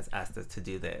comic has asked us to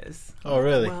do this. Oh,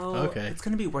 really? Well, okay. It's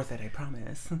gonna be worth it, I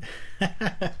promise.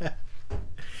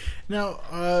 Now,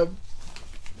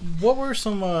 what were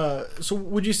some? So,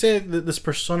 would you say that this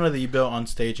persona that you built on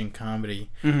stage in comedy,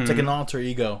 it's like an alter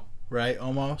ego, right?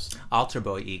 Almost alter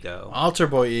boy ego. Alter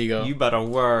boy ego. You better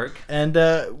work. And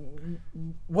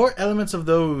what elements of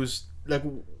those like,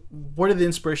 where did the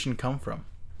inspiration come from?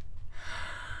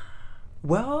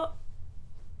 Well,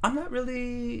 I'm not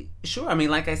really sure. I mean,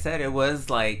 like I said, it was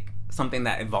like something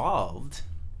that evolved.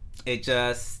 It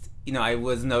just, I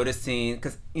was noticing,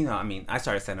 because, I mean, I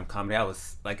started stand-up comedy. I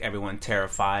was, like everyone,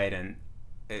 terrified, and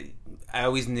I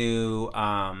always knew,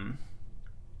 I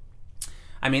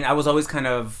mean, I was always kind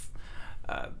of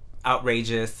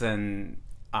outrageous and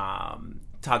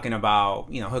talking about,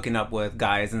 hooking up with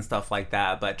guys and stuff like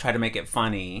that, but try to make it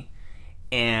funny.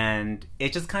 And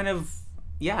it just kind of,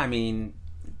 I mean,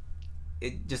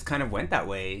 it just kind of went that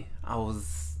way. I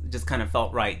was just kind of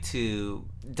felt right to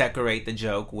decorate the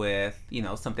joke with,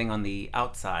 something on the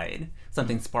outside,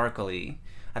 something sparkly.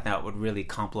 I thought would really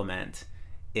complement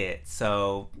it.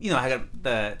 So, I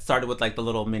got started with like the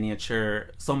little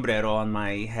miniature sombrero on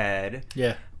my head.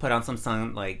 Yeah. Put on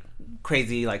some like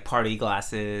crazy like party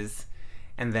glasses,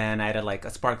 and then I had like a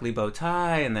sparkly bow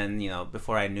tie, and then,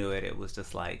 before I knew it, it was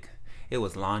just like, it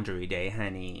was laundry day,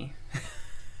 honey.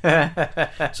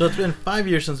 So it's been 5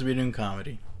 years since we've been doing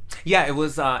comedy. Yeah, it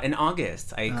was in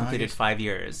August. I completed 5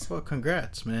 years. Well,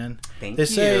 congrats, man. Thank you. They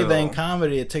say that in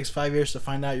comedy, it takes 5 years to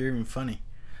find out you're even funny.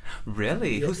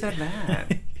 Really? Who said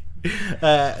that?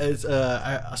 I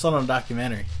saw it on a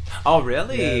documentary. Oh,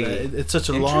 really? Yeah, it's such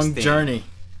a long journey.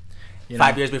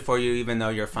 5 years before you even know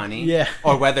you're funny? Yeah.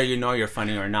 Or whether you know you're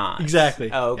funny or not. Exactly.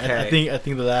 Oh, okay. I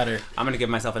think the latter. I'm going to give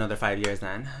myself another 5 years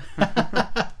then.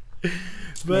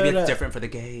 But, maybe it's different for the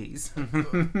gays.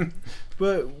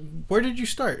 But where did you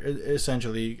start,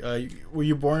 essentially? Were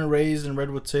you born and raised in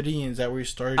Redwood City, and is that where you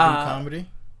started doing comedy?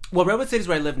 Well, Redwood City is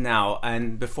where I live now,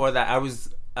 and before that,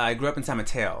 I grew up in San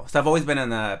Mateo, so I've always been on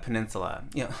the peninsula.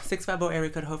 650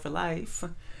 area code, hope for life.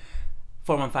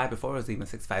 415 before it was even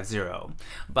 650.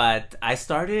 But I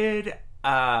started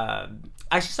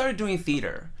doing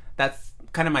theater. That's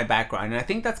kind of my background, and I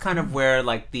think that's kind of where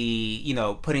like the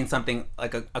putting something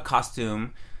like a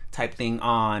costume type thing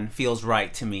on feels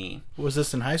right to me. Was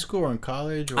this in high school or in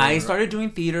college? I started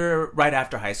doing theater right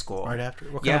after high school. Right after?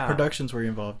 What kind of productions were you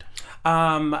involved?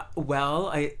 Well,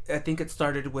 I think it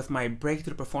started with my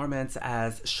breakthrough performance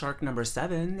as Shark Number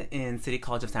 7 in City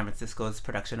College of San Francisco's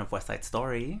production of West Side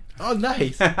Story. Oh,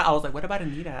 nice! I was like, what about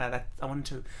Anita? I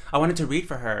wanted to read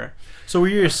for her. So were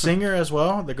you a singer as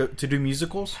well, to do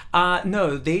musicals?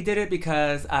 No, they did it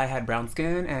because I had brown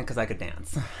skin and because I could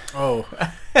dance. Oh,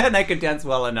 and I could dance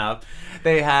well enough.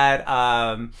 They had.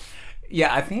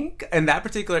 I think in that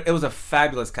particular, it was a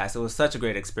fabulous cast. It was such a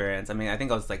great experience. I mean, I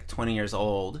think I was like 20 years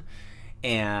old.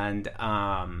 And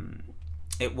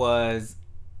it was,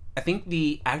 I think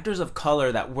the actors of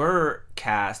color that were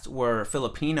cast were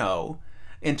Filipino,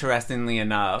 interestingly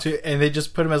enough. And they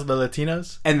just put them as the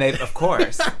Latinos? And they, of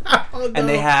course. Oh, no. And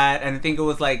they had, and I think it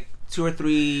was like 2 or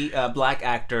 3 black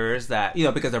actors that,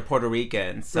 because they're Puerto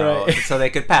Rican, so right. So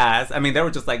they could pass. I mean, they were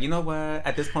just like, you know what?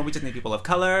 At this point, we just need people of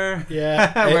color.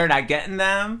 Yeah, we're not getting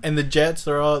them. And the Jets,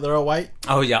 they're all white.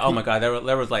 Oh yeah. Oh my God.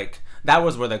 There was like, that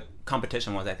was where the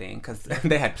competition was, I think, because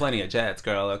they had plenty of Jets,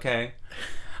 girl. Okay.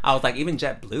 I was like, even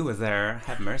JetBlue was there.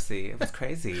 Have mercy. It was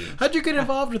crazy. How'd you get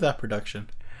involved with that production?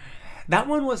 That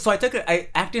one was, so I took it,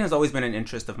 acting has always been an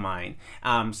interest of mine.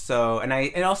 And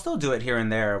I'll still do it here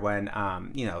and there when,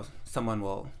 someone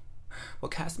will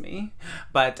cast me.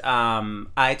 But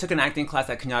I took an acting class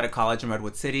at Kenyatta College in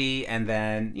Redwood City, and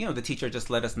then, the teacher just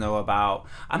let us know about,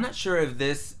 I'm not sure if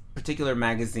this particular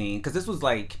magazine, because this was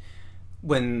like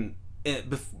when,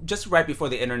 just right before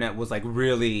the internet was like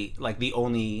really like the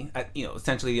only,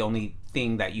 essentially the only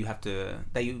thing that you have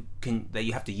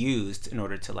to use in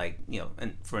order to like,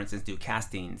 and for instance, do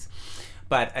castings.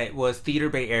 But it was Theater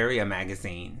Bay Area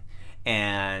magazine.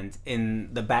 And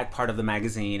in the back part of the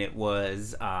magazine, it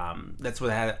was, that's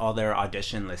where they had all their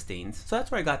audition listings. So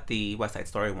that's where I got the West Side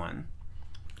Story one.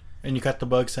 And you got the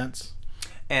bug since?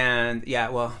 And yeah,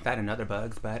 well, that and other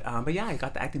bugs, but yeah, I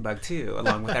got the acting bug too,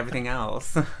 along with everything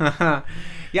else.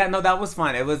 Yeah, no, that was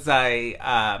fun. It was,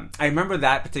 I remember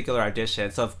that particular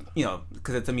audition. So,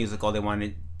 because it's a musical, they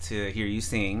wanted to hear you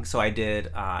sing. So I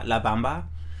did La Bamba.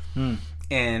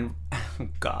 And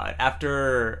God,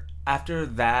 after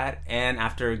that, and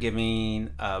after giving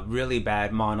a really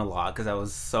bad monologue, because I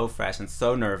was so fresh and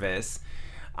so nervous,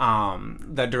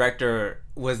 the director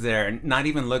was there, not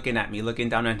even looking at me, looking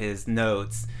down at his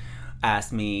notes,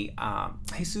 asked me,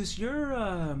 Jesus,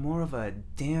 you're more of a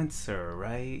dancer,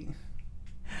 right?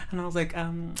 And I was like,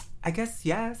 I guess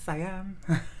yes, I am.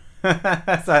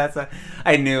 So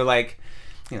I knew, like,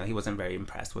 he wasn't very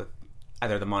impressed with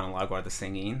either the monologue or the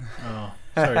singing. Oh,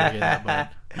 sorry to hear that, bud.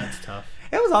 That's tough.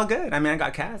 It was all good. I mean, I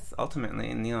got cast ultimately,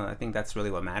 and I think that's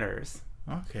really what matters.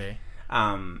 Okay.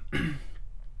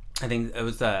 I think it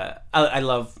was I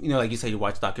love, like you said, you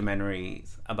watch documentaries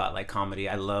about like comedy.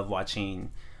 I love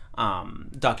watching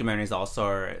documentaries also,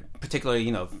 or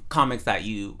particularly comics that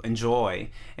you enjoy.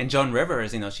 And Joan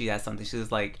Rivers, she has something. She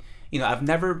was like,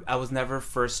 I was never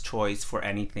first choice for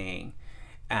anything.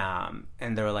 And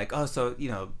they were like, oh, so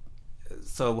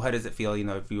how does it feel,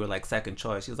 if you were like second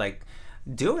choice? She was like,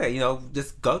 do it,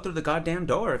 just go through the goddamn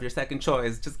door. If you're second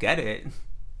choice, just get it.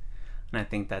 And I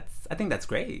think that's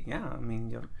great. Yeah, I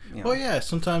mean, well, yeah.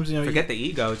 Sometimes forget the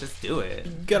ego, just do it.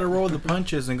 You gotta roll the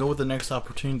punches and go with the next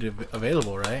opportunity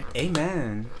available, right?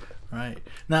 Amen. Right.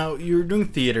 Now you're doing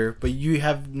theater, but you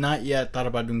have not yet thought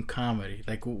about doing comedy.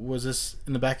 Like, was this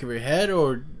in the back of your head,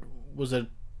 or was it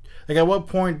like at what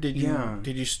point did you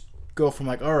go from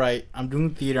like, all right, I'm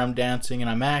doing theater, I'm dancing, and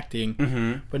I'm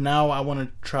acting, but now I want to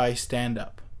try stand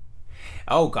up?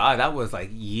 Oh God, that was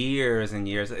like years and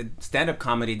years. Stand-up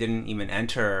comedy didn't even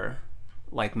enter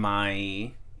like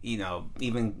my,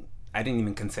 even I didn't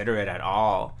even consider it at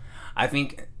all. I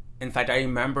think, in fact, I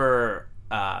remember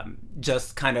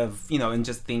just kind of, and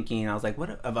just thinking, I was like,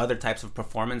 what of other types of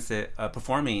performing?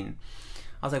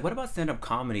 I was like, what about stand-up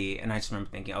comedy? And I just remember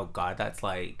thinking, oh God, that's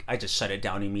like, I just shut it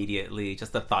down immediately.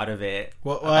 Just the thought of it,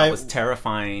 that was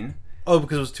terrifying. Oh,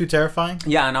 because it was too terrifying?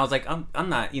 Yeah, and I was like, I'm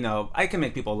not, I can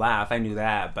make people laugh. I knew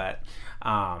that, but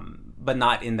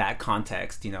not in that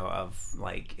context, of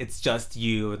like, it's just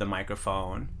you, the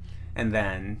microphone, and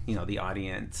then, the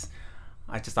audience.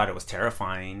 I just thought it was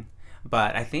terrifying.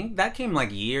 But I think that came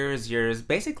like years,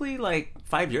 basically like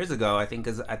 5 years ago, I think,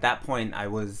 because at that point I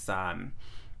was,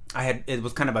 it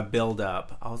was kind of a build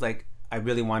up. I was like, I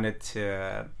really wanted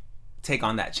to take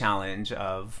on that challenge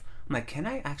of, I'm like, can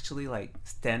I actually like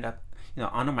stand up,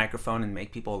 on a microphone and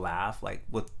make people laugh, like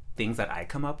with things that I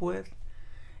come up with?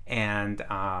 And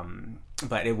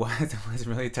but it was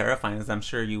really terrifying, as I'm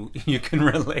sure you can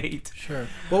relate. Sure.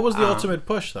 What was the ultimate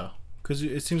push though? Because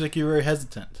it seems like you're very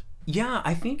hesitant. Yeah,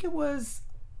 I think it was.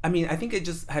 I mean, I think it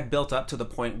just had built up to the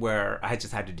point where I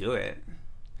just had to do it,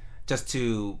 just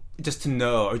to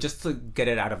know, or just to get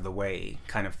it out of the way,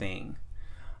 kind of thing.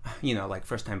 Like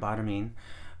first time bottoming.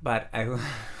 But I was,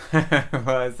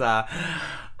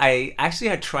 I actually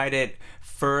had tried it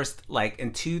first, like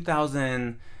in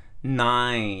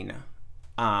 2009,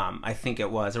 I think it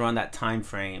was, around that time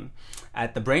frame,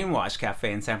 at the Brainwash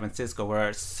Cafe in San Francisco,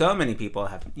 where so many people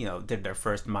have, did their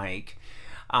first mic.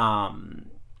 And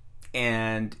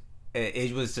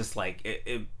it was just like,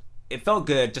 it felt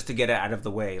good just to get it out of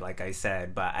the way, like I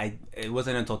said, but it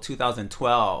wasn't until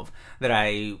 2012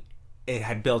 that it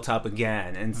had built up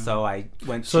again, and so I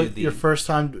went to the... So your first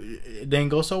time didn't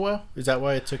go so well? Is that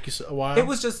why it took you a while? It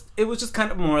was just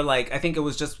kind of more like, I think it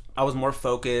was just, I was more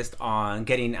focused on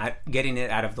getting it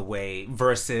out of the way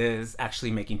versus actually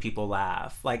making people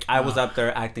laugh. Like, I was up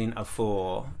there acting a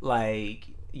fool. Like,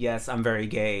 yes, I'm very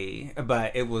gay,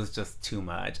 but it was just too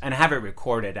much. And I have it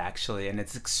recorded, actually, and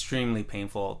it's extremely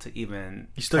painful to even...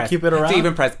 You still keep it around? To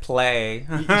even press play.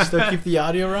 You still keep the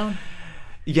audio around?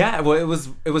 Yeah, well, it was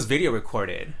video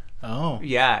recorded. Oh.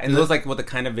 Yeah, and it was like the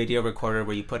kind of video recorder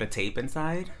where you put a tape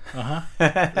inside.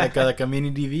 Like a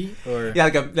mini DV, or yeah,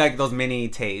 like those mini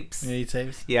tapes. Mini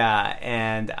tapes. Yeah,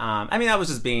 and I mean, I was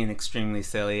just being extremely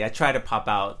silly. I tried to pop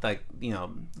out like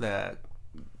the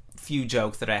few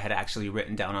jokes that I had actually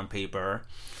written down on paper,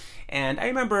 and I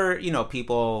remember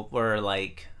people were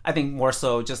like, I think more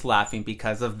so just laughing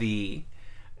because of the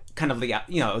kind of the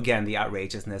again, the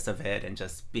outrageousness of it, and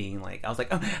just being like, I was like,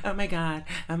 oh my god,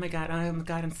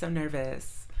 I'm so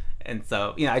nervous. And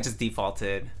so I just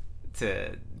defaulted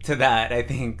to that, I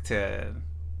think, to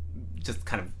just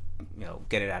kind of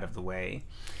get it out of the way.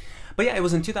 But yeah, it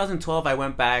was in 2012 I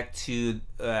went back to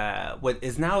what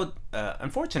is now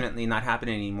unfortunately not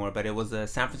happening anymore, but it was a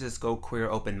San Francisco queer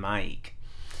open mic.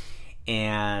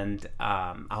 And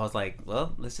I was like,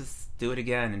 well, let's just do it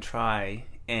again and try.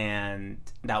 And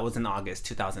that was in August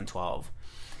 2012.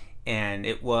 And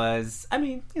it was, I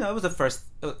mean, it was it was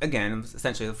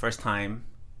essentially the first time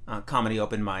comedy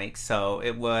open mic. So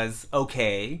it was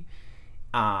okay.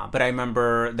 But I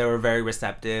remember they were very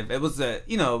receptive. It was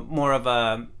more of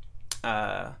a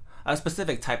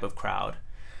specific type of crowd.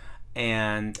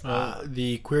 And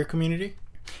the queer community?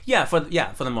 Yeah, for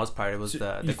the most part, it was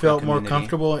the you felt more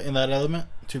comfortable in that element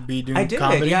to be doing comedy?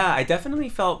 I did, yeah. I definitely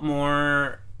felt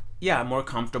more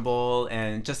comfortable,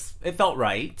 and just, it felt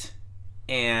right.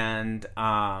 And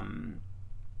yeah,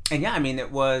 I mean,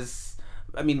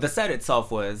 the set itself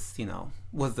was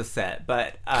the set,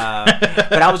 but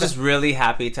I was just really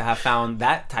happy to have found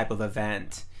that type of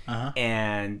event.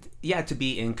 And yeah, to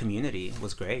be in community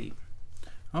was great.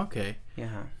 Okay.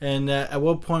 Yeah. And at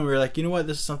what point were you like, you know what,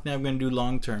 this is something I'm going to do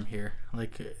long term here?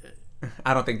 Like,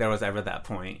 I don't think there was ever that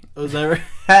point. was that right?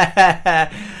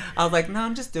 I was like, no,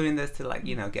 I'm just doing this to, like,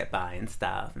 you know, get by and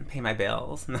stuff and pay my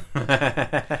bills.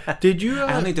 Did you?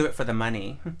 I only do it for the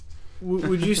money.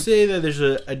 Would you say that there's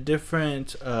a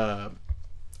different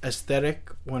aesthetic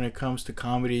when it comes to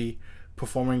comedy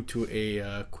performing to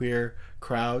a queer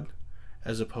crowd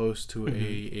as opposed to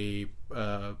a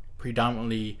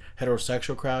predominantly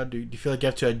heterosexual crowd? Do you feel like you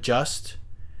have to adjust?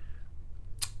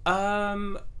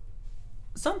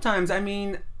 Sometimes, I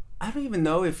mean, I don't even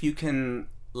know if you can,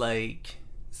 like,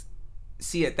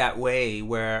 see it that way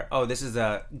where, oh, this is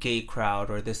a gay crowd,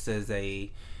 or this is a,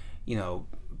 you know,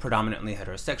 predominantly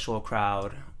heterosexual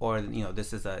crowd, or, you know,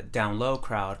 this is a down low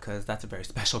crowd, because that's a very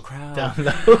special crowd. Down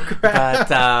low crowd.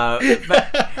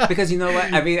 But because, you know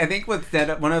what, I mean, I think with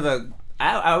stand-up, one of the,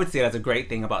 I would say that's a great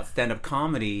thing about stand-up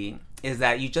comedy is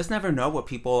that you just never know what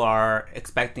people are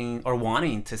expecting or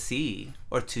wanting to see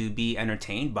or to be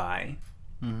entertained by.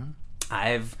 Mm-hmm.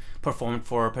 I've performed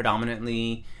for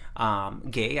predominantly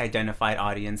gay identified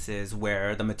audiences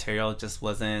where the material just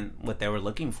wasn't what they were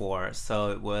looking for. So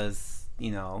it was,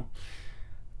 you know,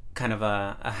 kind of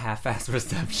a half-assed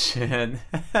reception.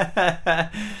 I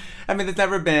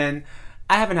mean,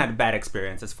 I haven't had a bad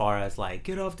experience as far as, like,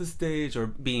 get off the stage or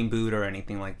being booed or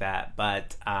anything like that.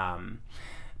 But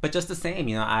just the same,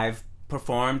 you know, I've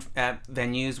performed at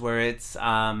venues where it's,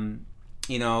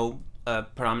 you know, a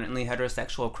predominantly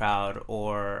heterosexual crowd,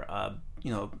 or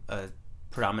you know, a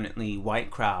predominantly white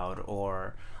crowd,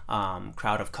 or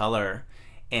crowd of color,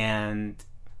 and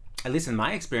at least in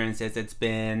my experiences, it's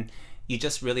been, you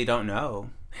just really don't know.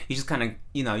 You just kind of,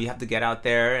 you know, you have to get out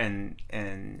there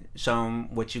and show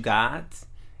them what you got,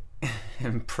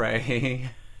 and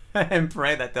pray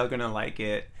that they're gonna like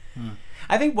it.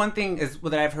 I think one thing is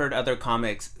that I've heard other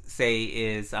comics say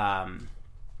is,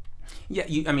 yeah,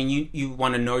 you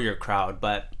want to know your crowd,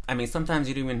 but I mean, sometimes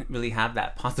you don't even really have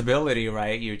that possibility,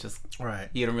 right? You're just, right.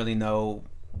 You don't really know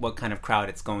what kind of crowd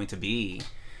it's going to be.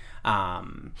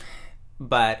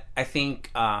 But I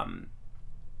think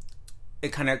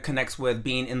it kind of connects with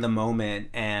being in the moment,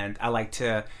 and I like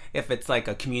to, if it's like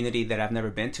a community that I've never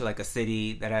been to, like a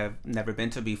city that I've never been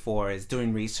to before, is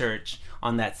doing research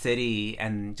on that city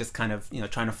and just kind of, you know,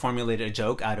 trying to formulate a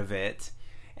joke out of it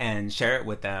and share it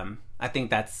with them. I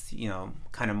think that's, you know,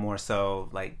 kind of more so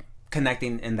like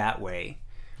connecting in that way,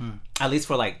 at least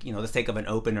for, like, you know, the sake of an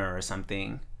opener or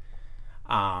something.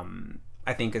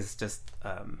 I think it's just,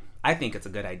 I think it's a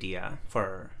good idea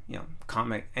for, you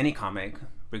know, any comic,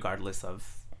 regardless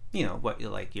of, you know, what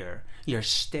your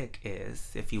shtick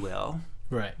is, if you will.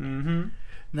 Right. Mm-hmm.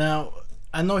 Now,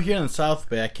 I know here in the South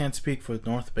Bay, I can't speak for the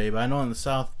North Bay, but I know in the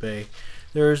South Bay,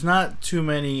 there's not too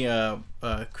many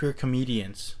queer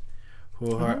comedians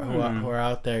who are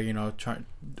out there, you know,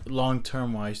 long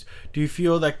term wise. Do you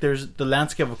feel like the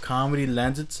landscape of comedy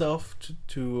lends itself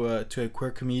to a queer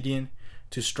comedian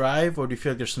to strive, or do you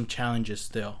feel like there's some challenges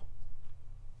still?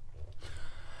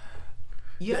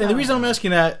 Yeah. And the reason I'm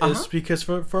asking that is because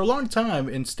for a long time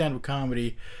in stand-up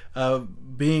comedy,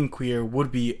 being queer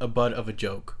would be a butt of a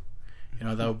joke. You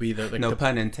know, that would be no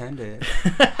pun intended.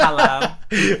 Hello.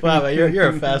 Wow, you're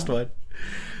a fast one.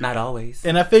 Not always.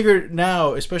 And I figured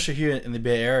now, especially here in the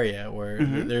Bay Area, where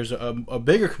there's a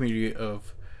bigger community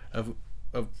of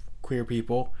queer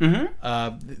people,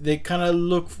 they kind of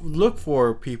look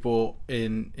for people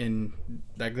in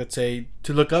like, let's say,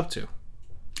 to look up to.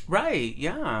 Right.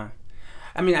 Yeah.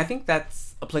 I mean, I think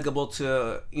that's applicable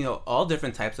to, you know, all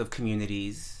different types of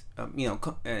communities. You know,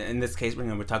 in this case,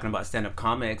 we're talking about stand-up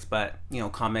comics, but, you know,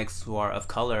 comics who are of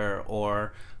color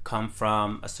or come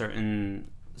from a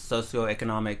certain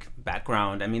socioeconomic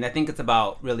background. I mean, I think it's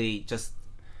about really just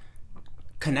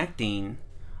connecting.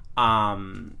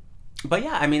 But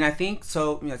yeah, I mean, I think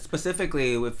so, you know,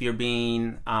 specifically if you're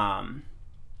being,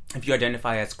 if you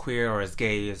identify as queer or as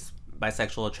gay, as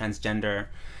bisexual or transgender,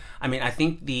 I mean, I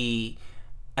think the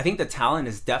talent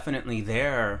is definitely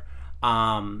there.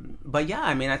 But yeah,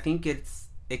 I mean, I think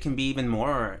it can be even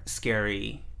more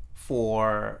scary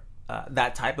for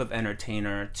that type of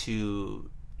entertainer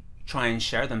to try and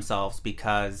share themselves,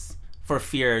 because for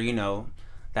fear, you know,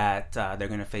 that they're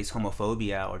going to face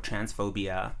homophobia or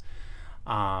transphobia.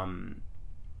 I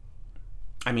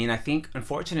mean, I think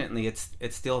unfortunately it's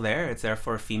still there. It's there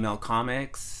for female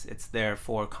comics. It's there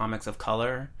for comics of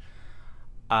color.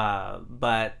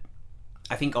 But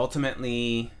I think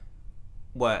ultimately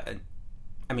at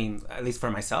least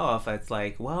for myself, it's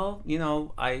like, well, you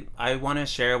know, I want to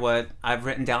share what I've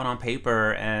written down on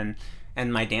paper and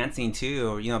my dancing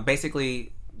too. You know,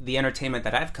 basically the entertainment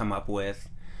that I've come up with.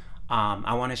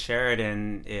 I want to share it,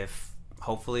 and if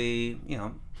hopefully,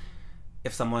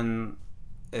 if someone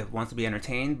wants to be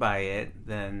entertained by it,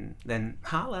 then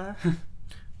holla.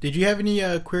 Did you have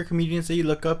any queer comedians that you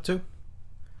look up to?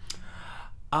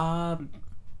 I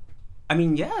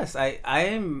mean, yes, I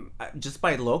am just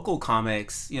by local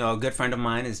comics. A good friend of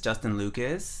mine is Justin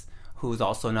Lucas, who's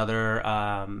also another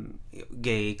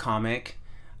gay comic,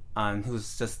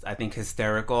 who's just, I think,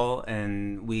 hysterical.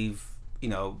 And we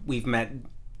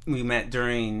met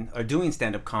during or doing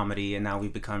stand-up comedy, and now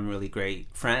we've become really great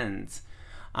friends.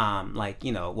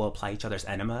 We'll apply each other's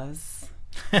enemas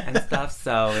and stuff.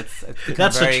 So it's become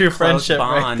that's a very a true close friendship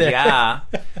bond. right there. Yeah.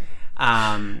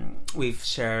 We've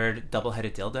shared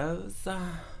double-headed dildos,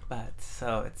 but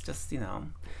so it's just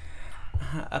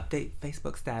update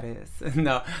Facebook status.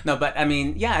 no, but I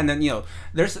mean, yeah, and then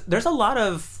there's a lot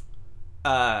of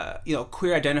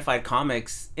queer identified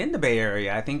comics in the Bay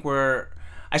Area. I think I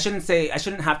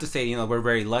shouldn't have to say we're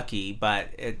very lucky, but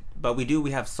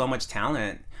we have so much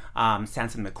talent.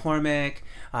 Sanson McCormick,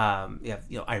 you have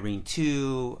Irene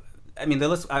Tu. I mean, the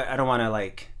list. I don't want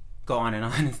to go on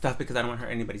and stuff because I don't want to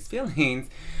hurt anybody's feelings.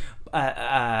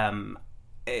 I'm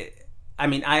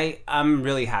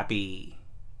really happy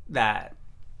that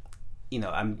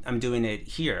I'm doing it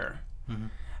here, mm-hmm.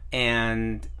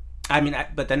 And I mean,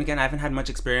 but then again, I haven't had much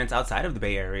experience outside of the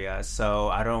Bay Area, so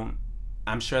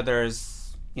I'm sure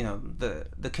there's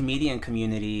the comedian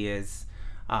community is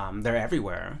they're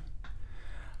everywhere.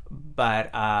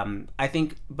 But going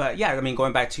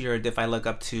back to if I look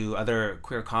up to other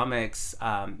queer comics,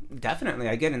 definitely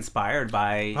I get inspired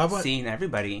by seeing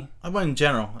everybody. How about in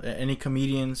general? Any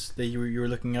comedians that you were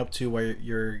looking up to while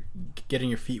you're getting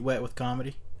your feet wet with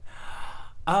comedy?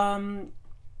 Yeah,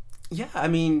 I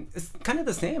mean, it's kind of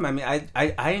the same. I mean,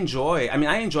 I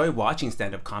enjoy watching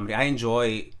stand-up comedy. I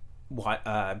enjoy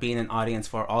being an audience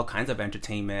for all kinds of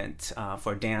entertainment,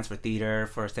 for dance, for theater,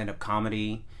 for stand-up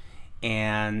comedy.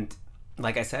 And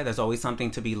like I said, there's always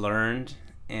something to be learned,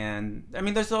 and I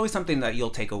mean, there's always something that you'll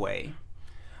take away.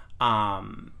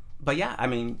 But yeah, I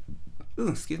mean,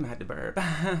 excuse me, I had to burp.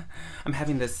 I'm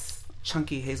having this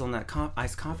chunky hazelnut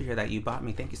iced coffee here that you bought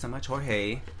me. Thank you so much,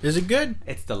 Jorge. Is it good?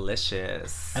 It's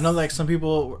delicious. I know, some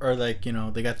people are they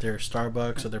got their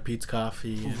Starbucks or their Peet's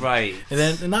Coffee, right? And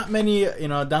then not many,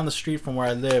 down the street from where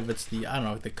I live, it's the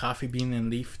coffee bean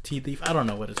and tea leaf. I don't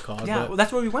know what it's called. Yeah, well,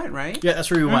 that's where we went, right? Yeah, that's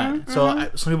where we went. Mm-hmm.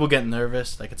 So some people get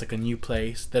nervous, it's a new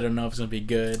place. They don't know if it's gonna be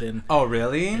good. And oh,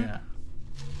 really? Yeah.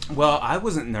 Well, I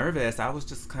wasn't nervous. I was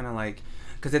just kind of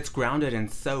because it's grounded in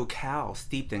SoCal,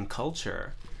 steeped in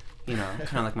culture.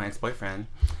 Kind of like my ex-boyfriend.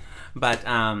 But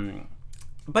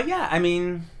yeah, I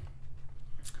mean,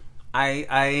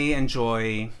 I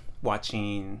enjoy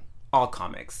watching all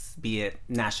comics, be it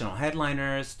national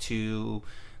headliners to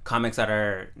comics that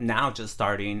are now just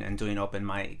starting and doing open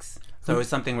mics. So it's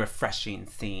something refreshing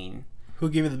seeing. Who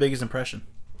gave you the biggest impression?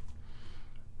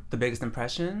 The biggest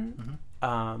impression?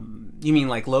 Mm-hmm. You mean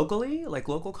locally? Like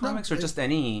local comics or just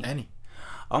any? Any.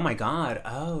 Oh my God.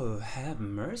 Oh, have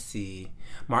mercy.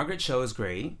 Margaret Cho is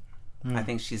great. I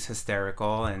think she's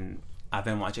hysterical, and I've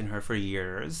been watching her for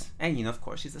years. And, of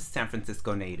course, she's a San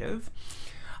Francisco native.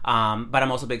 But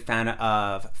I'm also a big fan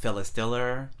of Phyllis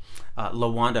Diller.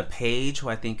 LaWanda Page, who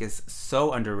I think is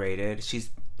so underrated. She's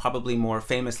probably more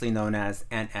famously known as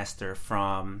Aunt Esther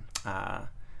from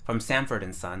Sanford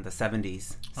and Son, the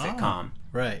 70s sitcom.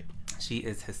 Right. She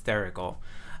is hysterical.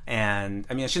 And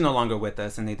I mean, she's no longer with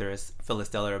us, and neither is Phyllis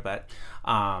Diller. But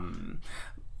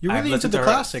you're really into the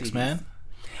classics, man.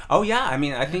 Oh yeah, I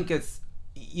mean, I think it's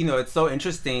it's so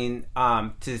interesting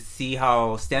to see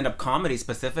how stand-up comedy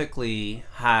specifically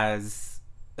has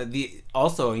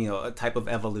also a type of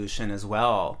evolution as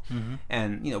well. Mm-hmm.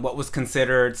 And what was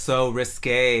considered so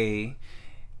risque,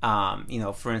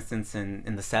 for instance,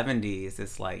 in the 70s,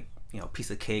 it's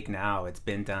piece of cake now, it's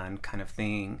been done kind of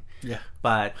thing. Yeah.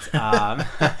 But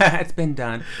it's been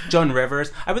done. Joan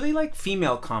Rivers. I really like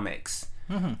female comics.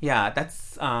 Mm-hmm. Yeah,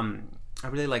 that's I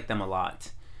really like them a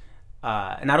lot.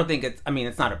 And I don't think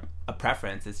it's not a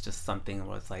preference. It's just something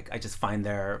where it's I just find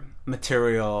their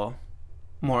material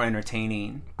more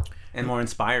entertaining and more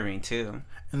inspiring too.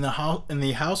 In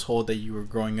the household that you were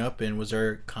growing up in, was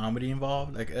there comedy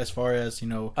involved? As far as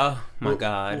Oh my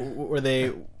God. Were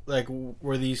they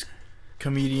were these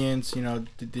comedians?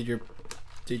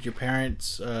 Did your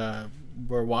parents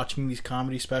were watching these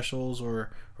comedy specials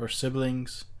or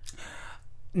siblings?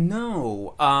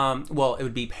 No. Well, it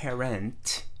would be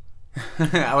parent.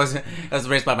 I was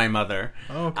raised by my mother.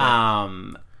 Oh, okay.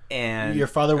 And your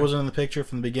father wasn't in the picture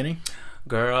from the beginning?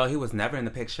 Girl, he was never in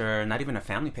the picture. Not even a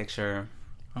family picture.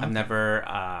 Okay. I've never.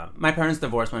 My parents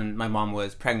divorced when my mom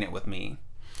was pregnant with me,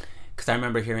 because I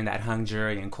remember hearing that hung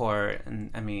jury in court,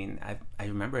 and I mean, I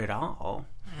remember it all.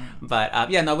 But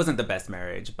yeah, no, it wasn't the best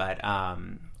marriage, but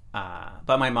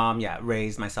my mom,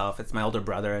 raised myself. It's my older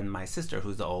brother and my sister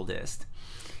who's the oldest,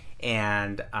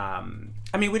 and I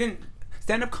mean, we didn't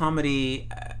stand-up comedy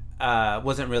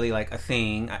wasn't really like a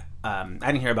thing. I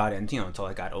didn't hear about it, until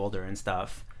I got older and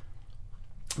stuff.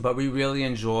 But we really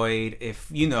enjoyed, if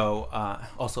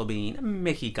also being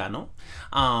Mexicano,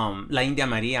 La India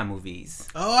Maria movies.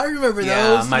 Oh, I remember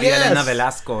Yeah, those. Maria Yes. Elena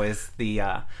Velasco is the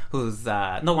who's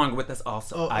no longer with us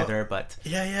either, but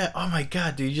Yeah. Oh my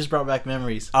God, dude, you just brought back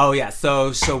memories. oh yeah,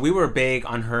 so we were big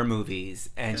on her movies,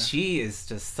 and she is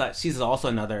just she's also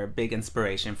another big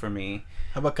inspiration for me.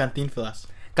 How about Cantinflas?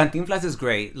 Cantinflas is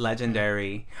great,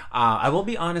 legendary. I will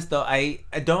be honest though,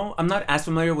 I'm not as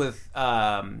familiar with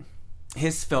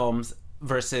his films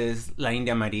versus La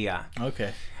India Maria.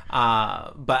 Okay.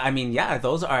 But I mean, yeah,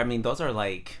 those are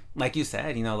like you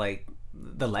said, like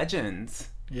the legends.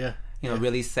 Yeah.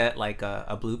 Really set like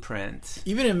a blueprint.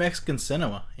 Even in Mexican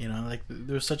cinema, like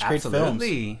there's such great films.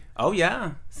 Absolutely. Oh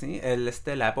yeah. Sí,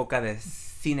 la época de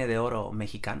cine de oro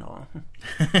mexicano.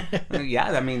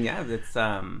 Yeah, I mean, yeah, it's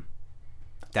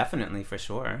definitely for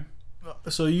sure.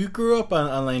 So you grew up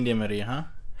on La India Maria, huh?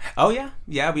 Oh yeah,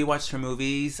 we watched her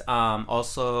movies.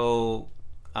 Also,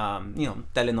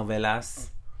 telenovelas.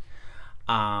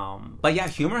 But yeah,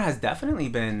 humor has definitely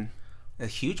been a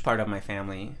huge part of my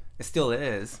family. It still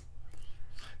is.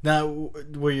 Now,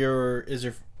 was your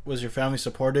family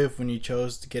supportive when you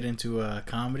chose to get into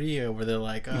comedy, or were they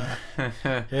like,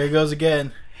 here it goes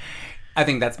again? I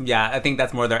think that's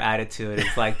more their attitude.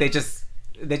 It's like they just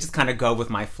kind of go with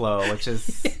my flow, which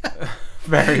is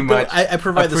very much. I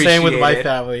provide the same with my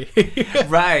family.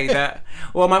 Right.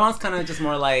 Well, my mom's kind of just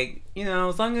more like,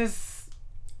 as long as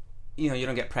you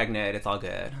don't get pregnant, it's all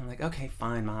good. I'm like, okay,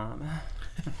 fine, Mom.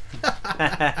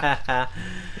 I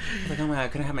was like, oh my God, I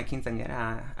couldn't have my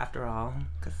quinceañera after all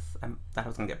because I thought I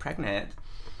was gonna get pregnant.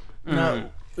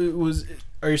 Now,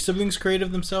 are your siblings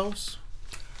creative themselves?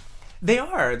 They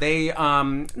are. They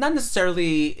not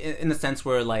necessarily in the sense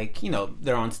where like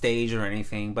they're on stage or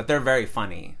anything, but they're very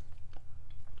funny.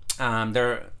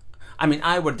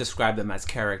 I would describe them as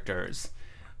characters,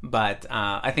 but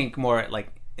I think more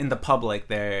like in the public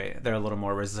they're a little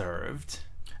more reserved.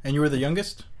 And you were the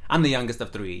youngest? I'm the youngest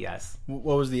of three. Yes.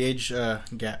 What was the age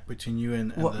gap between you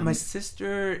and my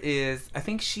sister is, I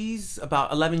think she's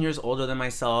about 11 years older than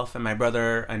myself, and my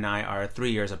brother and I are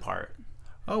 3 years apart.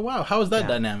 Oh wow, how was that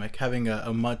dynamic, having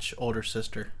a much older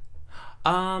sister?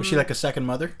 Was she like a second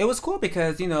mother? It was cool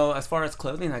because as far as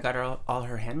clothing, I got her all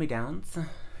her hand-me-downs,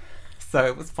 so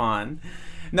it was fun.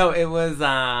 No, it was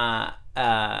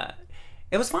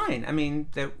fine. I mean,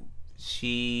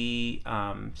 she's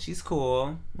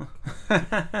cool.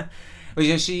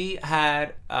 She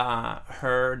had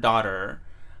her daughter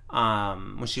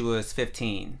when she was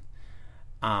 15,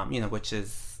 which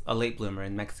is a late bloomer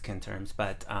in Mexican terms,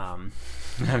 but I'm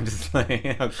just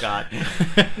like, oh God.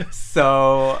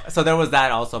 So there was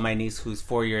that also, my niece who's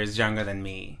 4 years younger than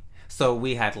me. So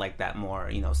we had like that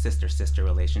more, sister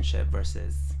relationship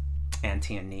versus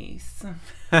auntie and niece.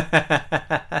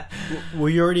 Were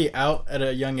you already out at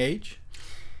a young age?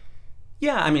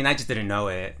 Yeah, I mean, I just didn't know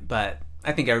it, but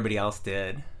I think everybody else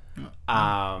did.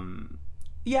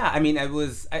 Yeah, I mean, I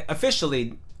was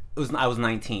 19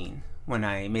 when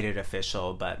I made it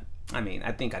official, but I mean,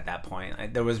 I think at that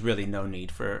point there was really no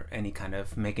need for any kind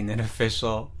of making it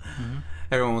official. Mm-hmm.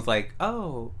 Everyone was like,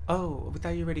 oh, we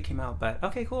thought you already came out, but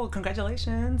okay, cool,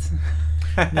 congratulations.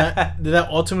 Now, did that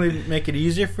ultimately make it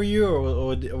easier for you,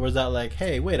 or was that like,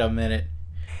 hey, wait a minute?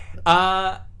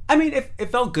 I mean, it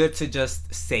felt good to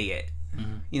just say it.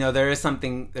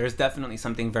 Mm-hmm. There's definitely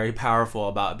something very powerful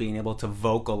about being able to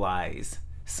vocalize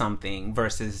something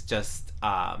versus just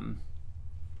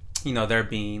there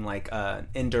being like an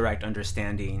indirect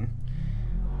understanding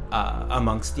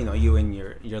amongst you and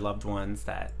your loved ones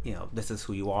that this is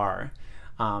who you are.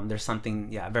 There's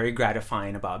something very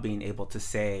gratifying about being able to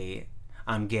say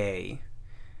I'm gay,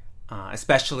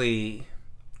 especially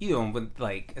with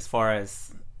like as far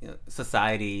as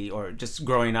society or just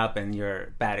growing up and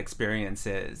your bad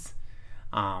experiences.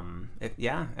 I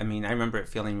mean, I remember it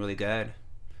feeling really good,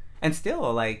 and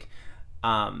still like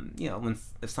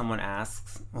if someone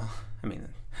asks, well, I mean,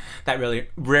 that really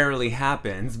rarely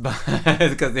happens, but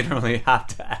because they don't really have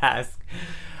to ask.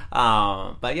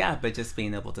 But just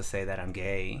being able to say that I'm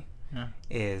gay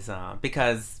is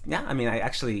because I mean, I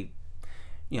actually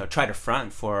try to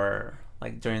front for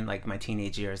like during like my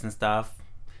teenage years and stuff.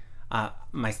 I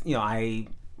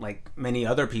like many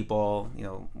other people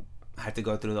had to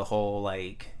go through the whole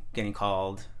like getting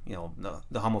called the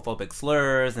homophobic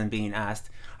slurs and being asked,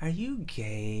 "Are you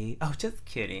gay?" Oh, just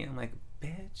kidding. I'm like,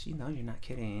 bitch, you're not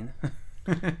kidding.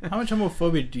 How much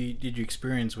homophobia did you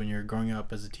experience when you were growing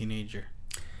up as a teenager?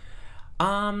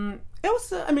 It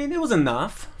was. It was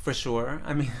enough for sure.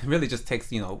 I mean, it really just takes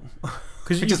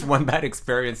because just one bad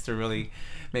experience to really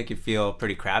make you feel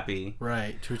pretty crappy.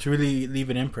 Right. To really leave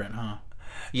an imprint, huh?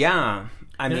 Yeah.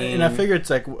 And I figure it's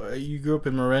like you grew up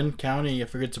in Marin County. I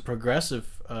figure it's a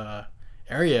progressive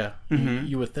area. Mm-hmm.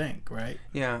 You would think, right?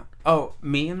 Yeah. Oh,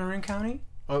 me in Marin County?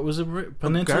 Oh, it was a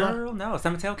peninsula. Girl, no,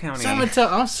 San Mateo County. San Mateo.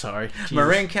 I'm sorry. Jesus.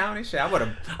 Marin County. Shit, I would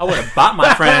have bought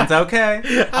my friends.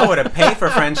 Okay, I would have paid for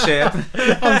friendship.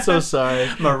 I'm so sorry.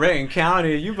 Marin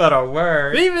County, you better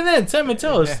work. But even then, San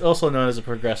Mateo is also known as a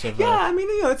progressive. Yeah,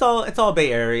 it's all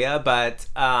Bay Area, but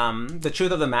the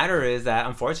truth of the matter is that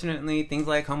unfortunately, things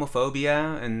like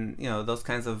homophobia and those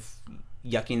kinds of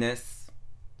yuckiness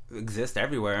exist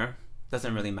everywhere.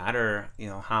 Doesn't really matter,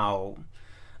 how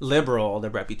liberal the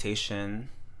reputation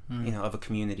of a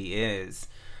community is.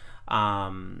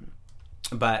 But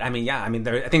I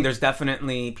think there's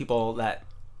definitely people that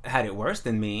had it worse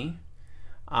than me.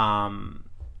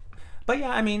 But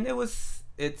yeah,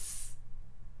 it's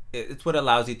what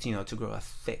allows you to grow a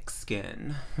thick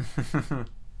skin.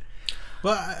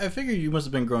 Well, I figure you must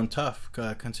have been growing tough,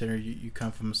 considering you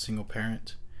come from a single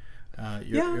parent.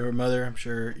 Your mother, I'm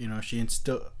sure, she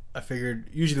instilled. I figured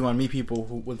usually when I meet people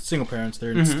with single parents,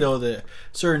 they're instilled that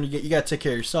certain you got to take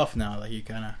care of yourself now. Like you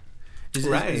kind of is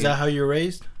that how you were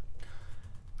raised?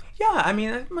 Yeah,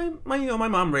 my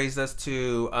mom raised us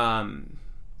to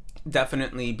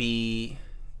definitely be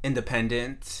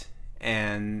independent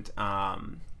and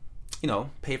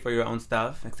pay for your own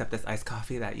stuff. Except this iced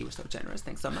coffee that you were so generous.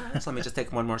 Thanks so much. Let me just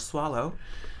take one more swallow.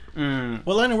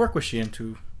 What line of work was she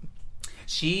into?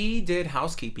 She did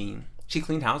housekeeping. She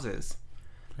cleaned houses.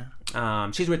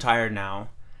 She's retired now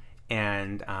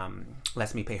and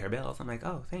lets me pay her bills. I'm like,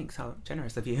 oh, thanks, how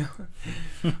generous of you.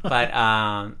 but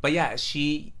yeah,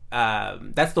 she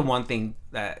that's the one thing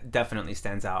that definitely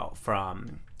stands out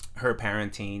from her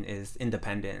parenting is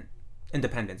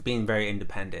independence, being very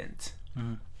independent,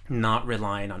 not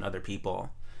relying on other people,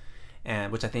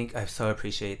 and which I think I so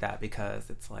appreciate that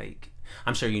because it's like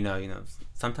I'm sure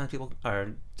sometimes people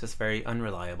are just very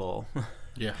unreliable.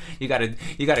 Yeah, you gotta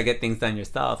get things done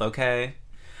yourself, okay?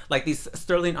 Like these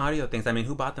Sterling Audio things.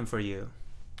 Who bought them for you?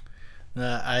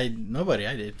 Nobody.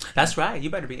 I did. That's right. You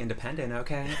better be independent,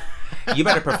 okay? You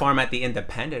better perform at the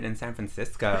Independent in San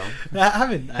Francisco. I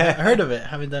haven't. I heard of it.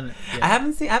 Haven't done it yet. I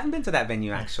haven't been to that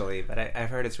venue actually, but I've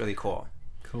heard it's really cool.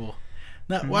 Cool.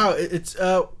 Now, wow. It's.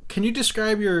 Can you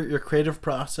describe your creative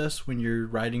process when you're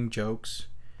writing jokes?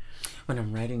 When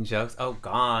I'm writing jokes, oh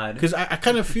god, because I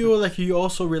kind of feel like you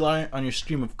also rely on your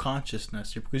stream of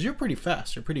consciousness because you're pretty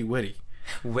fast, you're pretty witty.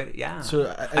 Yeah.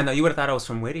 So I know you would have thought I was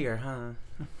from Whittier, huh?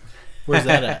 Where's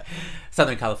that at?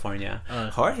 Southern California.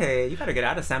 Jorge, you gotta get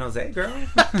out of San Jose, girl.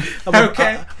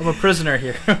 I'm a prisoner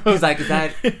here. He's like, is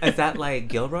that like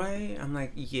Gilroy? I'm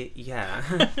like, yeah.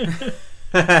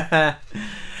 Yeah,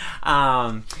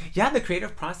 the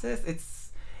creative process.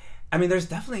 There's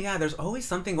definitely, there's always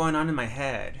something going on in my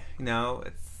head.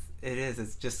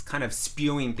 It's just kind of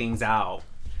spewing things out.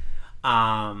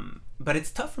 But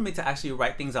it's tough for me to actually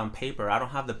write things on paper. I don't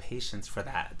have the patience for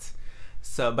that.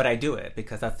 So, but I do it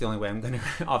because that's the only way I'm going to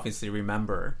obviously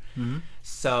remember. Mm-hmm.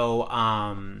 So,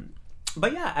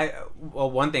 but yeah,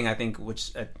 one thing I think,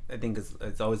 which I think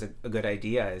is always a good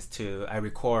idea is I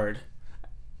record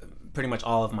pretty much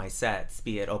all of my sets,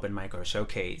 be it open mic or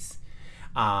showcase,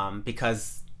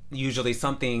 because usually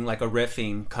something like a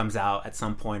riffing comes out at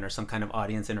some point or some kind of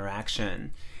audience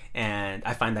interaction, and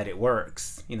I find that it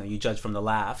works. You judge from the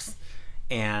laughs,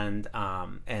 and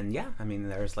yeah,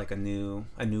 there's like a new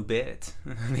bit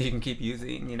that you can keep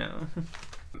using.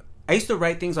 I used to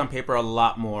write things on paper a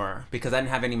lot more because I didn't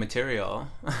have any material.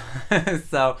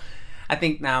 So I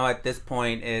think now at this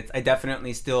point I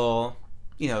definitely still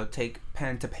take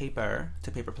pen to paper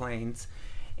planes.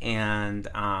 And,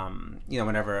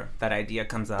 whenever that idea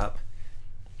comes up,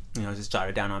 just jot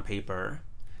it down on paper.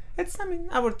 I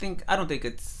don't think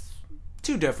it's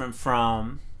too different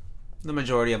from the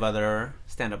majority of other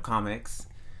stand-up comics.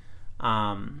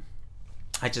 If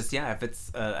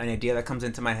it's an idea that comes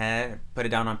into my head, put it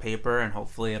down on paper and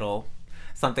hopefully it'll,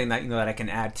 something that, that I can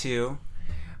add to.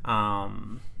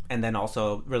 And then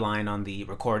also relying on the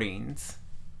recordings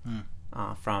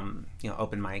from,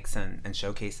 open mics and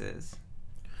showcases.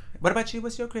 What about you?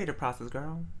 What's your creative process,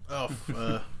 girl? A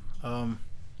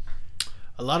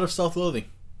lot of self-loathing.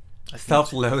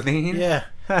 Self-loathing? Yeah.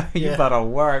 You better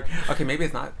work. Okay, maybe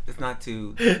it's not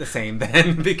too the same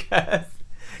then because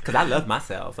Because I love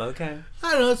myself, okay?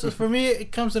 I don't know. So for me,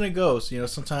 it comes and it goes.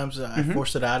 Sometimes I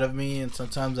force it out of me, and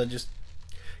sometimes I just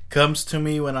comes to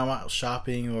me when I'm out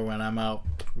shopping or when I'm out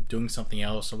doing something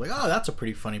else. I'm like, oh, that's a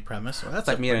pretty funny premise. Or, that's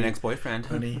like me and an ex-boyfriend.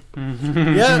 Funny.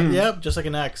 yeah, just like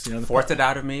an ex. Force it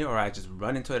out of me, or I just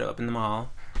run into it up in the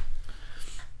mall.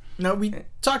 Now, we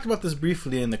talked about this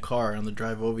briefly in the car on the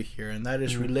drive over here, and that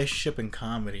is relationship and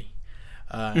comedy.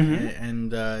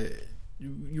 And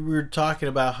you were talking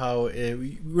about how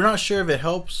we're not sure if it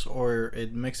helps or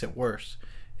it makes it worse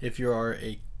if you are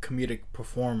a comedic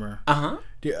performer.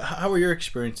 How were your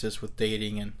experiences with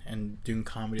dating and doing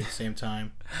comedy at the same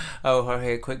time? Oh,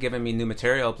 Jorge, quit giving me new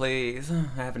material, please.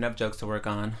 I have enough jokes to work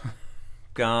on.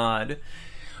 God.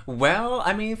 Well,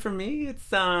 I mean, for me,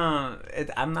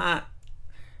 I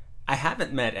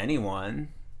haven't met anyone.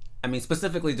 I mean,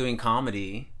 specifically doing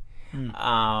comedy.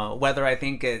 Whether I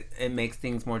think it makes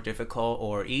things more difficult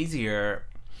or easier.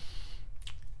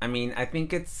 I mean, I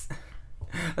think it's,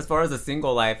 as far as a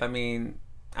single life, I mean,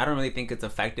 I don't really think it's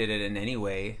affected it in any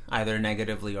way, either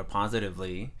negatively or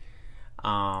positively.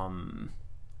 I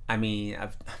mean,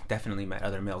 I've definitely met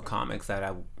other male comics that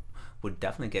I would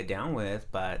definitely get down with,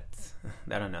 but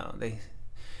I don't know. They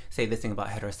say this thing about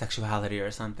heterosexuality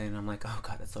or something, and I'm like, oh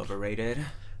God, that's overrated.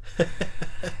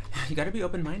 You gotta be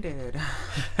open-minded.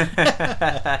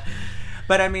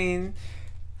 But I mean,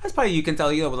 that's probably, you can tell,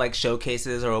 with like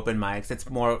showcases or open mics, it's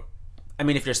more, I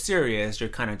mean, if you're serious, you're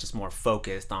kind of just more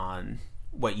focused on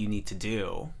what you need to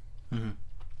do.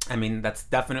 I mean, that's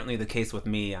definitely the case with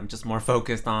me. I'm just more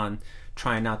focused on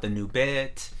trying out the new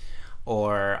bit,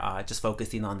 or just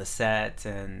focusing on the set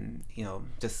and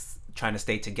just trying to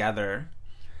stay together.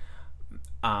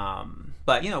 But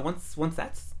once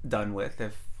that's done with,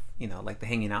 if like the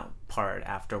hanging out part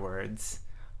afterwards,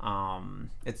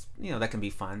 it's that can be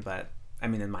fun. But I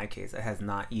mean, in my case, it has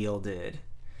not yielded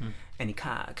any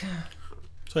cock.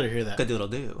 Sorry to hear that. Good doodle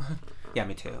do. Yeah,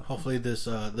 me too. Hopefully this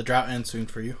the drought ends soon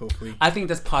for you. Hopefully. I think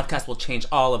this podcast will change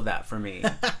all of that for me.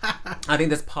 I think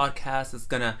this podcast is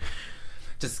gonna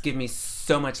just give me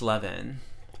so much loving.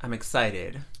 I'm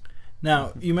excited.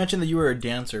 Now, you mentioned that you were a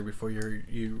dancer before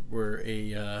you were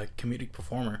a comedic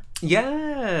performer.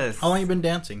 Yes. How long have you been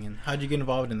dancing, and how did you get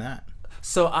involved in that?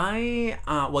 So I've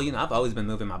always been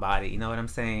moving my body. You know what I'm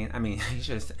saying? I mean, you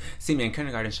should have seen me in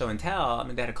kindergarten show and tell. I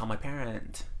mean, they had to call my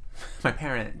parent.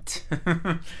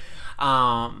 Yeah,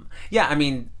 I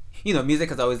mean, music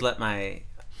has always let my,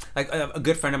 like, a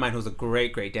good friend of mine who's a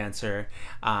great dancer,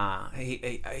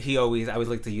 I always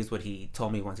like to use what he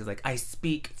told me once. He's like, I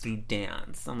speak through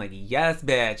dance. I'm like, yes,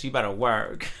 bitch, you better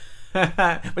work.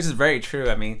 Which is very true.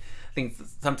 I mean, I think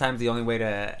sometimes the only way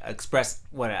to express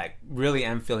what I really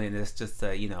am feeling is just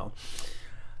to,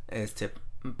 is to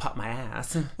pop my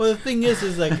ass. Well, the thing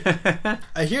is like,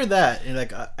 I hear that, and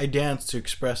like, I dance to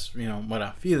express, what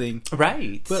I'm feeling.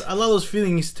 Right. But a lot of those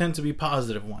feelings tend to be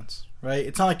positive ones. Right?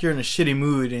 It's not like you're in a shitty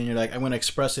mood and you're like, I'm going to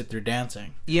express it through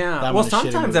dancing. Yeah. Well,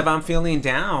 sometimes if I'm feeling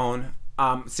down,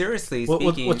 seriously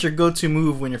speaking... What's your go-to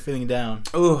move when you're feeling down?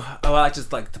 Well, I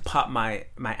just like to pop my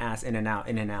ass in and out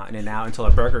until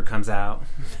a burger comes out.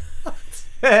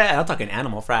 I'm talking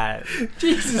animal fries.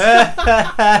 Jesus.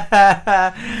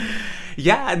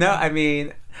 Yeah, no, I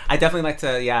mean, I definitely like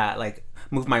to,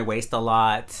 move my waist a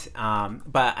lot.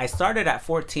 But I started at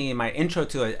 14. My intro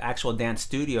to an actual dance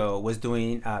studio was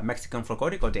doing Mexican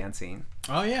folklorico dancing.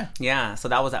 Oh, yeah. Yeah, so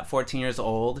that was at 14 years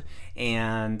old.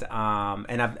 And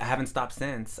I haven't stopped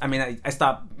since. I mean, I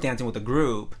stopped dancing with a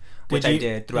group, which I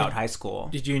did throughout high school.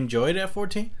 Did you enjoy it at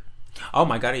 14? Oh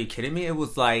my God, are you kidding me? It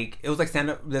was like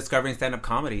discovering stand-up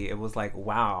comedy. It was like,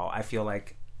 wow, I feel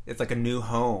like it's like a new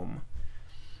home.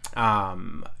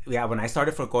 When I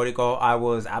started folklorico, I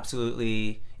was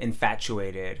absolutely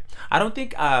infatuated. I don't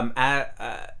think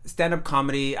stand-up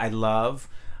comedy I love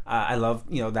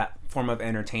that form of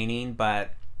entertaining,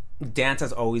 but dance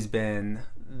has always been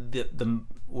the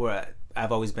what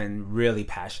I've always been really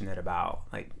passionate about.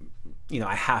 Like,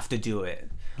 I have to do it.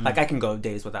 Like, I can go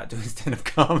days without doing stand-up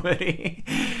comedy.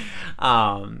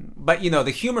 But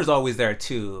the humor's always there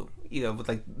too, with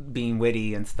like being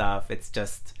witty and stuff. It's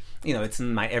just, it's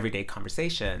in my everyday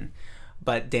conversation.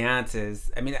 But dance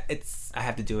is, I mean, I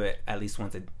have to do it at least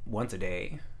once a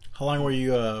day. How long were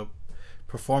you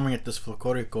performing at this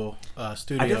folklorico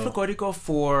studio? I did folklorico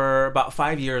for about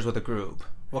 5 years with a group.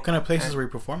 What kind of places were you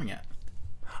performing at?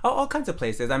 Oh, all kinds of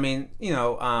places. I mean,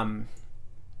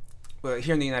 well,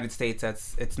 here in the United States,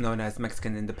 it's known as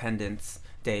Mexican Independence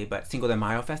Day, but Cinco de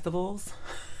Mayo festivals.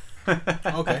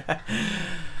 Okay.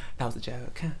 That was a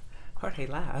joke. Jorge,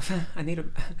 laugh. I need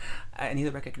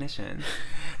a recognition.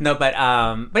 No, but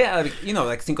yeah, like, you know,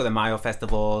 like Cinco de Mayo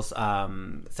festivals,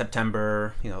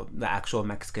 September, you know, the actual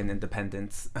Mexican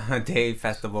Independence Day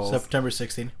festivals. September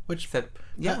 16th, which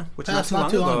which is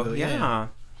not too long ago. Yeah.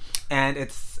 And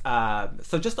it's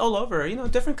so just all over, you know,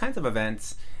 different kinds of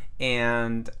events,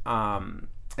 and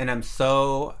I'm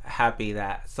so happy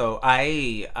that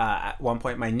I at one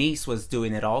point my niece was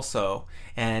doing it also,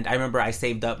 and I remember I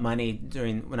saved up money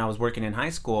when I was working in high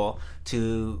school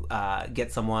to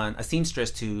get a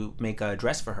seamstress to make a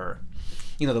dress for her,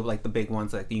 you know, the big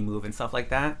ones like You Move and stuff like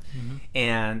that,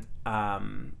 and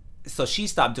so she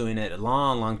stopped doing it a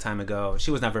long time ago. She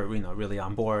was never, you know, really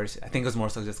on board. I think it was more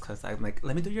so just because I'm like,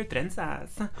 let me do your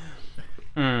trenzas.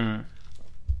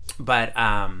 But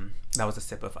that was a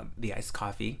sip of the iced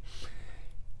coffee.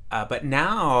 But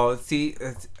now, see,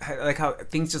 it's like how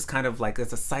things just kind of like,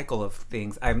 it's a cycle of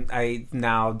things. I've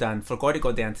now done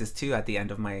folklorico dances too at the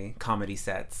end of my comedy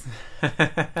sets.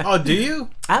 Oh, do you?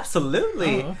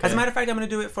 Absolutely. Oh, okay. As a matter of fact, I'm going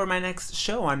to do it for my next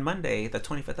show on Monday, the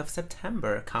 25th of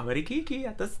September. Comedy Kiki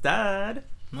at the Stud.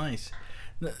 Nice.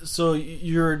 So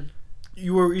you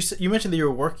mentioned that you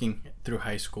were working through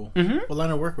high school. Mm-hmm. What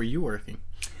line of work were you working?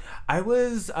 I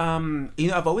was, you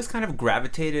know, I've always kind of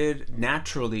gravitated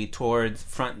naturally towards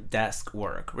front desk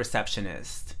work,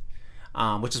 receptionist,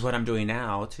 which is what I'm doing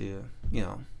now to, you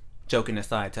know, joking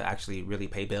aside, to actually really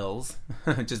pay bills,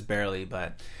 just barely.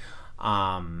 But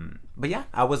yeah,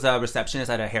 I was a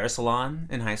receptionist at a hair salon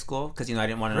in high school because, you know, I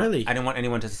didn't want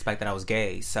anyone to suspect that I was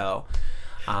gay. So,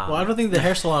 well, I don't think the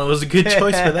hair salon was a good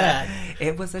choice for that.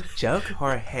 It was a joke,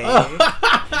 Jorge.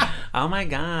 Oh my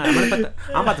god!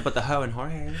 I'm about to put the hoe in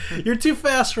Jorge. You're too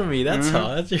fast for me. That's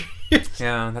all.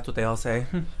 Yeah, that's what they all say.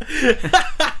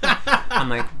 I'm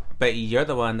like, but you're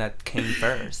the one that came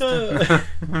first.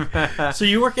 So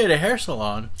you work at a hair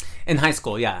salon in high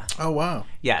school, yeah. Oh wow.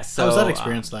 Yeah. So what was that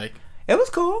experience like? It was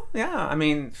cool. Yeah. I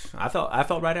mean, I felt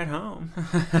right at home.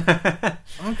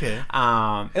 Okay.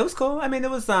 It was cool. I mean, it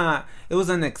was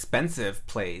an expensive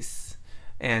place.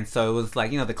 And so it was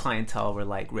like, you know, the clientele were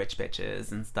like rich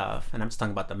bitches and stuff. And I'm just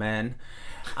talking about the men.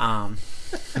 But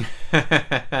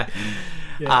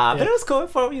it was cool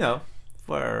for, you know,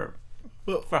 for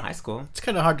high school. It's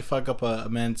kind of hard to fuck up a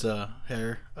man's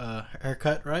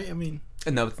haircut, right? I mean,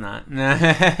 no, it's not.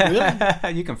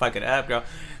 Really? You can fuck it up, girl.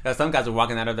 Some guys are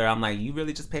walking out of there. I'm like, you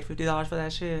really just paid $50 for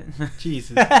that shit?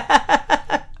 Jesus.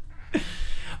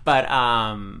 But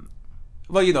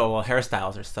well, you know,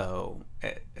 hairstyles are so,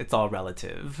 it's all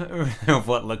relative of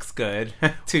what looks good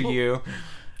to you,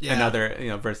 yeah. And other, you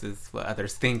know, versus what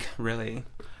others think, really.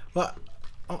 Well,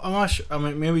 I'm not sure. I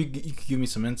mean, maybe you could give me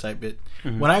some insight, but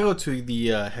when I go to the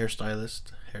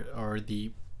hairstylist or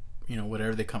the, you know,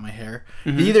 whatever they cut my hair,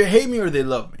 they either hate me or they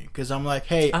love me, because I'm like,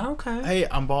 hey, hey,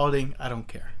 I'm balding. I don't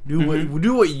care. Do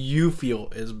what you feel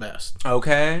is best.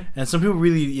 Okay. And some people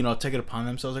really, you know, take it upon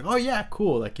themselves, like, oh yeah,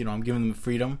 cool, like, you know, I'm giving them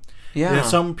freedom. Yeah. And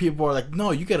some people are like,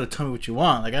 no, you gotta tell me what you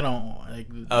want. Like, I don't like.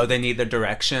 Oh, they need the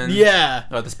direction. Yeah.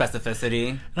 Or the specificity.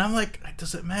 And I'm like,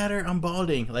 does it matter? I'm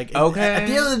balding. Like, okay. At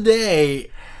the end of the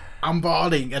day, I'm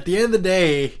balding. At the end of the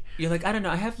day, you're like, I don't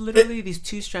know. I have literally these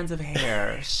 2 strands of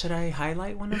hair. Should I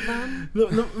highlight one of them?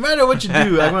 No matter what you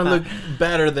do, I'm gonna look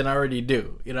better than I already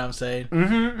do. You know what I'm saying?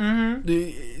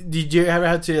 Did you ever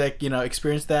have to, like, you know,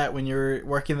 experience that when you were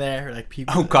working there? Like,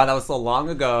 people. Oh God, that was so long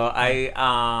ago.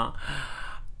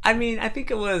 I mean, I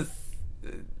think it was,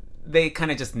 they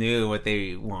kind of just knew what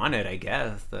they wanted, I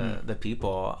guess, the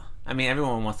people. I mean,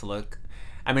 everyone wants to look,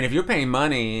 I mean, if you're paying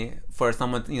money for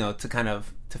someone, you know, to kind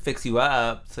of, to fix you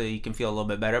up so you can feel a little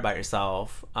bit better about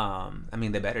yourself, I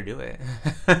mean, they better do it.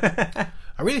 I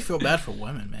really feel bad for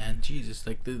women, man. Jesus,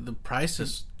 like, the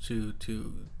prices to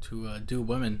do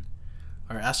women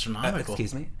are astronomical.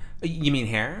 Excuse me? You mean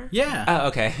hair? Yeah. Oh,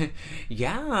 okay.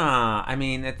 Yeah. I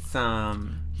mean, it's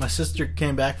my sister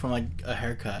came back from, like, a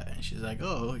haircut, and she's like,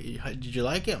 "Oh, did you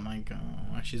like it?" I'm like, "Oh."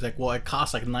 She's like, "Well, it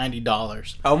cost like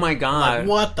 $90." Oh my God! Like,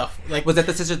 what the like? Was that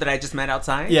the sister that I just met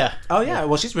outside? Yeah. Oh yeah.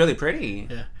 Well, she's really pretty.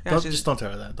 Yeah. Yeah, Just don't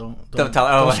tell her that. Don't tell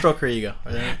her. Oh. Don't stroke her ego.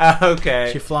 Okay.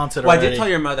 She flaunts it. Well, already. I did tell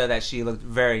your mother that she looked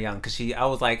very young because I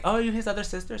was like, "Oh, you're his other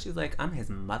sister?" She was like, "I'm his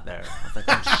mother." I was like,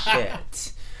 "Oh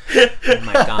shit." Oh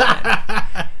my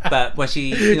God. But when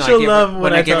she, you know,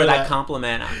 when I gave her that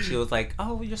compliment, she was like,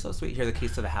 "Oh, you're so sweet. Here's the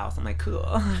keys to the house." I'm like,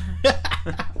 "Cool."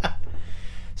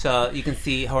 So you can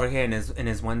see Jorge in his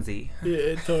onesie.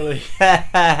 Yeah, totally.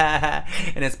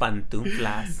 In his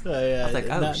pantuflas. Oh, yeah. I was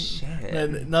like,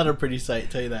 shit. Not a pretty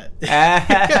sight, tell you that.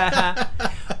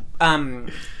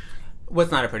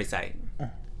 What's not a pretty sight?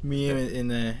 Me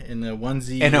in a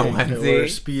onesie, In a or onesie.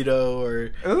 Speedo,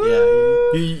 or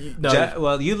Ooh. no.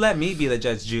 Well, you let me be the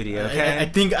Judge Judy, okay? I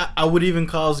think I would even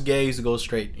cause gays to go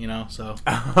straight, so you gotta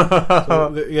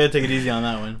take it easy on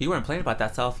that one. You weren't playing about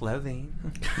that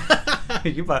self-loathing.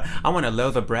 I want to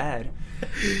loathe the bread.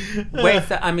 Wait,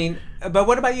 so, I mean, but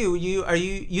what about you?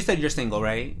 You said you're single,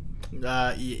 right?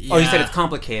 Yeah. Oh, you said it's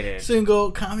complicated.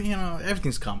 Single,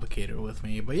 everything's complicated with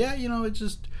me. But yeah, it's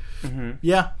just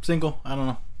yeah, single. I don't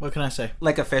know. What can I say?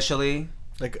 Like officially?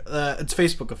 Like it's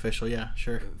Facebook official. Yeah,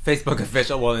 sure. Facebook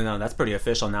official. Well, that's pretty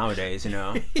official nowadays.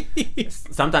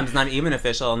 Sometimes it's not even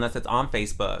official unless it's on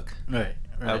Facebook. Right.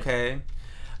 Okay.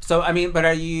 So I mean, but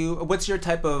what's your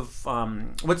type of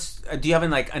do you have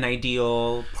an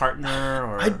ideal partner,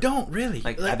 or I don't really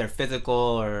like either physical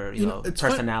or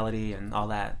personality and all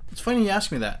that? It's funny you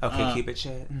ask me that. Okay, keep it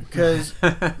shit. Because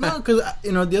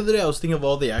the other day I was thinking of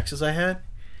all the exes I had.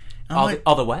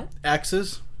 All the what?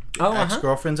 Exes. Oh,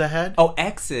 ex-girlfriends I had. Oh,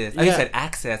 exes. Oh, Yeah. you said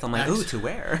access. I'm like, ooh, to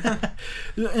where?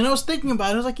 And I was thinking about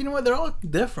it. I was like, you know what? They're all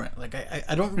different. Like,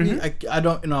 I don't really, I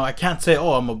don't, I can't say,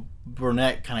 oh, I'm a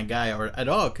brunette kind of guy or at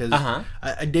all, because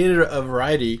I dated a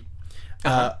variety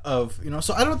of,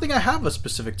 so I don't think I have a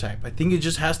specific type. I think it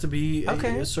just has to be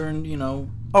a certain,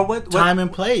 what time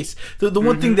and place. The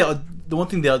one thing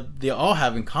they all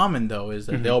have in common, though, is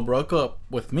that they all broke up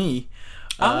with me.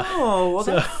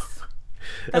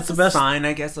 That's the best sign,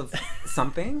 I guess, of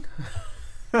something.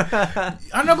 I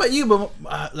don't know about you, but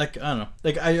I don't know.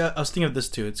 Like I was thinking of this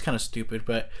too. It's kind of stupid,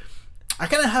 but I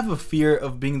kind of have a fear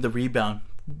of being the rebound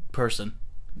person.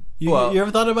 You ever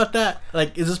thought about that?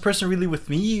 Like, is this person really with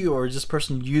me, or is this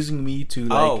person using me to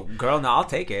like? Oh, girl, no, I'll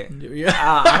take it. Yeah.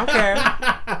 I don't care.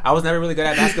 I was never really good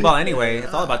at basketball anyway.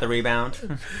 It's all about the rebound.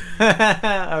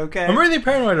 Okay. I'm really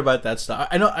paranoid about that stuff.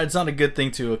 I know it's not a good thing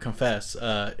to confess,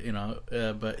 but no,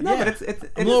 yeah. but it's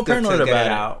I'm a little paranoid about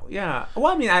it. Out. Yeah.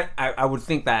 Well, I mean, I would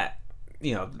think that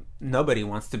nobody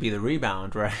wants to be the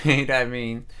rebound, right? I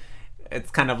mean,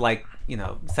 it's kind of like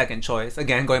second choice.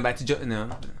 Again, going back to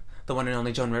the one and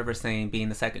only Joan Rivers saying being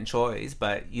the second choice,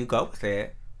 but you go with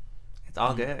it. It's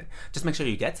all good. Just make sure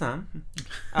you get some.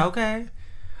 Okay.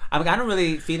 I mean, I don't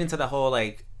really feed into the whole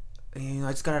I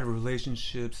just got out of a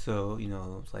relationship, so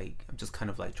it's like I'm just kind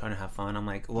of like trying to have fun. I'm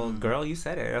like, well, girl, you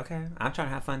said it. Okay, I'm trying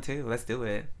to have fun too. Let's do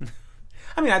it.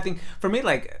 I mean, I think for me,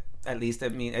 at least, I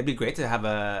mean, it'd be great to have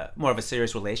more of a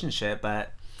serious relationship,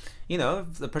 but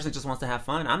if the person just wants to have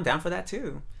fun, I'm down for that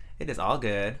too. It is all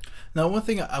good. Now, one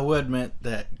thing I would admit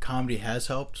that comedy has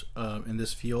helped in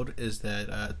this field is that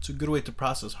it's a good way to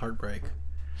process heartbreak.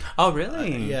 Oh,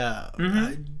 really? Yeah.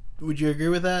 Would you agree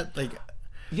with that?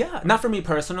 Yeah, not for me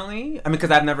personally. I mean,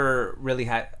 because I've never really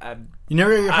had. You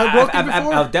never had your heart broken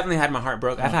before? I've definitely had my heart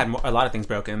broken. I've had a lot of things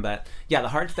broken, but yeah, the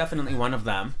heart's definitely one of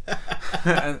them.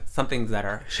 Some things that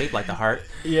are shaped like the heart.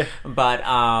 Yeah. But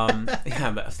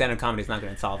but stand-up comedy is not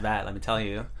going to solve that. Let me tell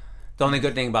you. The only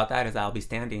good thing about that is I'll be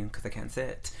standing because I can't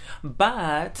sit.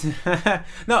 But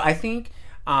no, I think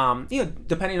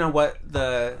depending on what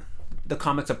the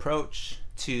comic's approach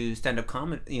to stand-up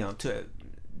comedy, to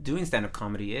doing stand-up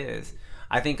comedy is,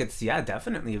 I think it's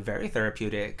definitely very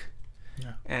therapeutic.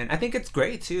 Yeah. And I think it's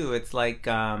great too. It's like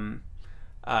from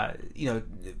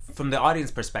the audience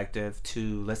perspective,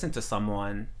 to listen to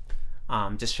someone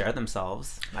just share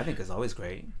themselves, I think is always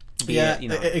great.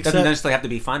 It doesn't necessarily have to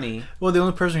be funny. Well, the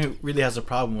only person who really has a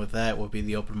problem with that would be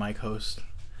the open mic host.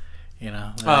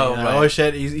 Right. Oh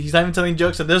shit, he's not even telling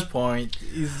jokes at this point.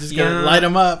 He's just gonna light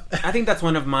them up. I think that's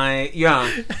one of my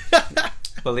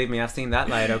believe me, I've seen that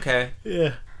light. Okay.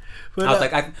 Yeah. But, I was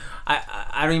like,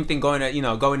 I don't even think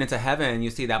going into heaven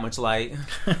you see that much light.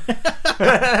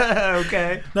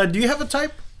 Okay. Now, do you have a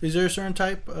type? Is there a certain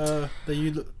type that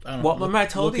you? I don't know. Well, remember I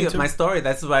told you my story.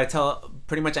 That's what I tell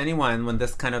pretty much anyone when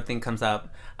this kind of thing comes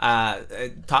up.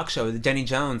 A talk show, Jenny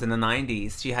Jones in the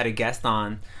 90s. She had a guest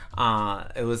on.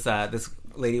 It was this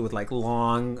lady with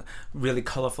long, really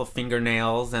colorful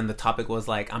fingernails, and the topic was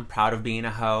I'm proud of being a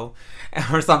hoe,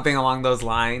 or something along those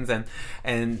lines. And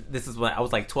this is when I was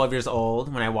 12 years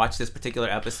old when I watched this particular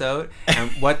episode.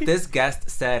 And what this guest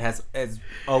said has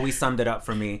always summed it up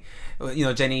for me.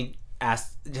 Jenny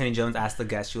Jones asked the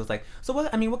guest, she was like, so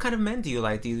what kind of men do you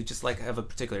like? Do you just have a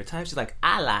particular type? She's like,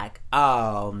 I like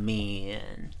all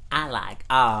men. I like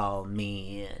all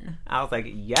men. I was like,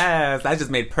 yes, that just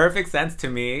made perfect sense to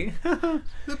me.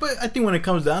 But I think when it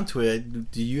comes down to it,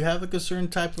 do you have a certain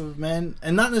type of men?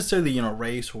 And not necessarily,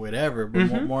 race or whatever,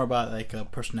 but more about a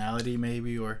personality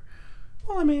maybe, or...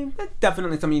 Well, I mean, that's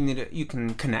definitely something you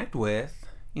can connect with.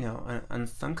 On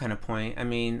some kind of point. I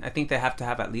mean, I think they have to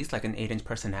have at least an 8-inch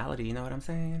personality. You know what I'm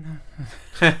saying?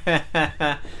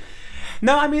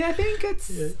 No, I mean, I think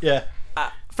it's Yeah.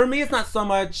 for me. It's not so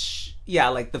much,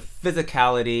 like the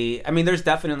physicality. I mean, there's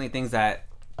definitely things that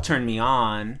turn me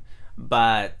on,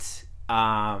 but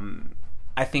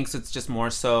I think so it's just more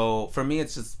so for me.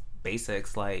 It's just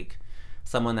basics, like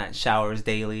someone that showers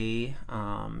daily.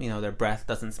 Their breath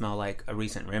doesn't smell like a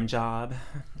recent rim job.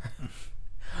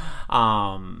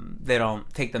 They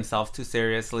don't take themselves too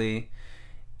seriously,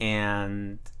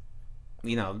 and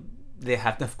they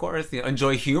have to, of course,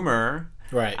 enjoy humor.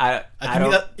 Right. I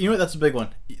think that, that's a big one.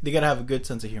 They gotta have a good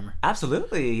sense of humor.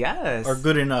 Absolutely, yes. Or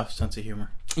good enough sense of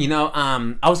humor.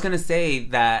 I was gonna say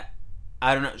that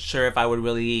I'm not sure if I would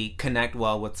really connect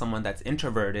well with someone that's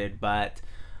introverted, but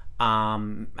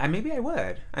maybe I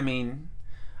would. I mean,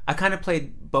 I kind of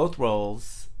played both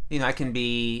roles. I can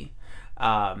be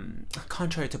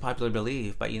contrary to popular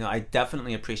belief, but I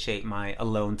definitely appreciate my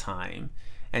alone time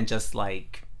and just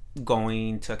like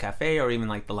going to a cafe or even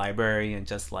like the library and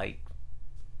just like,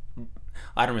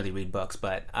 I don't really read books,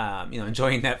 but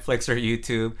enjoying Netflix or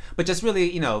YouTube, but just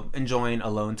really enjoying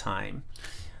alone time.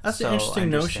 That's an interesting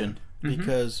notion,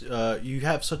 because you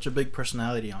have such a big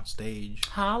personality on stage.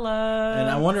 Holla! And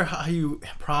I wonder how you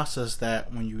process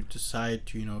that when you decide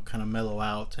to kind of mellow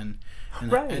out and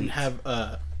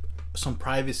have some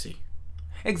privacy.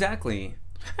 Exactly.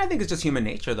 I think it's just human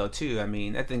nature, though, too. I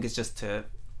mean, I think it's just to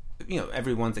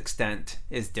everyone's extent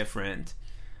is different.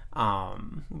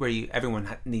 Where everyone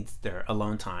needs their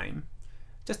alone time,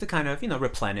 just to kind of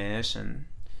replenish and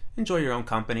enjoy your own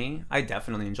company. I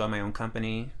definitely enjoy my own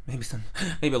company. Maybe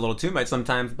a little too much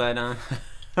sometimes, but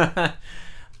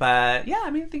but yeah,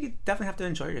 I mean, I think you definitely have to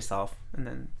enjoy yourself, and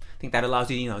then I think that allows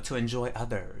you to enjoy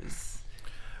others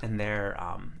and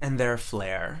their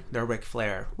flair, their Ric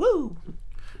Flair. Woo!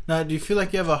 Now, do you feel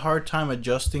like you have a hard time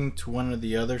adjusting to one or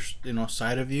the other,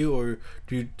 side of you, or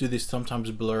do they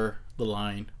sometimes blur the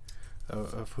line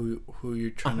of who you're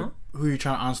trying to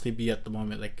honestly be at the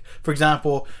moment? Like, for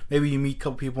example, maybe you meet a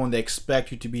couple people and they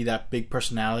expect you to be that big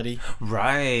personality.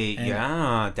 Right.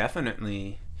 Yeah,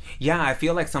 definitely. Yeah, I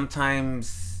feel like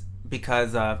sometimes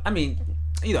because I'm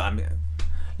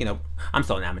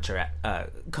still an amateur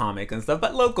comic and stuff,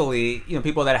 but locally,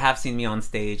 people that have seen me on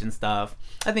stage and stuff,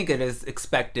 I think it is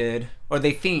expected, or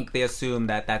they assume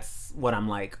that that's what I'm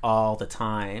like all the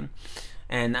time.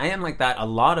 And I am like that a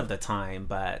lot of the time,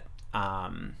 but,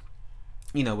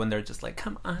 when they're just like,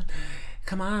 come on,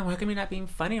 why come you not being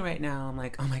funny right now? I'm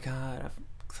like, oh my God,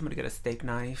 somebody get a steak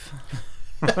knife.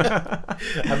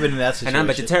 I've been in that situation. And I'm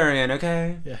vegetarian,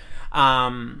 okay? Yeah.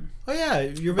 Oh yeah,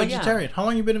 you're vegetarian. Yeah. How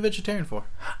long have you been a vegetarian for?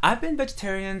 I've been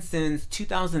vegetarian since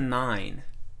 2009.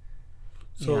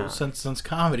 So since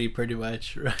comedy, pretty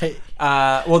much, right?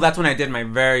 Well, that's when I did my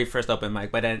very first open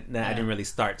mic, but then I didn't really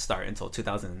start until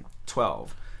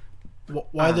 2012.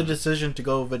 Why the decision to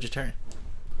go vegetarian?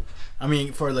 I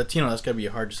mean, for a Latino, that's gotta be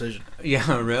a hard decision.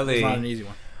 Yeah, really. It's not an easy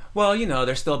one. Well,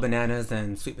 there's still bananas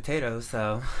and sweet potatoes,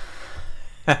 so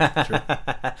True.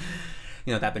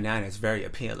 That banana is very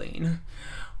appealing.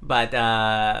 But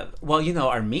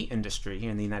our meat industry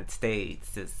here in the United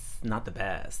States is not the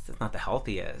best. It's not the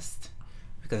healthiest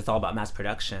because it's all about mass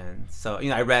production. So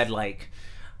I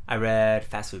read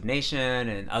Fast Food Nation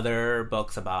and other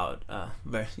books about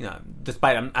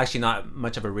despite I'm actually not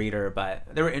much of a reader, but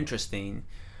they were interesting,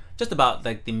 just about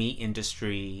like the meat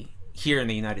industry here in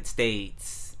the United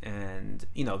States, and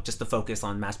just the focus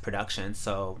on mass production.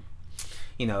 So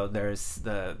there's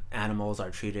the animals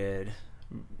are treated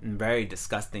in a very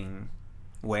disgusting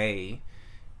way,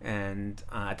 and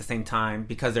at the same time,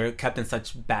 because they're kept in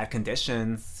such bad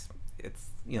conditions, it's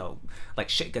like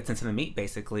shit gets into the meat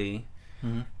basically.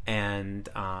 Mm-hmm.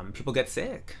 And people get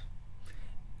sick,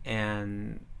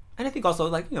 and I think also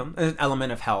like an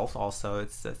element of health also.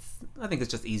 I think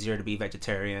it's just easier to be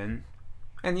vegetarian,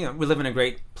 and we live in a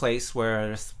great place where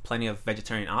there's plenty of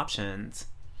vegetarian options.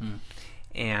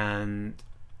 And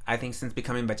I think since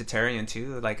becoming vegetarian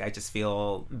too, like I just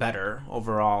feel better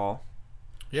overall.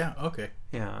 Yeah. Okay.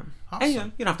 Yeah. Awesome.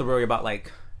 And you don't have to worry about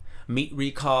like meat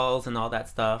recalls and all that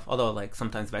stuff. Although like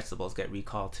sometimes vegetables get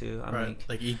recalled too. Right.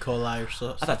 Like E. coli or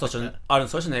so. I thought Arnold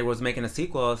Schwarzenegger was making a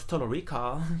sequel. It's Total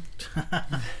Recall. All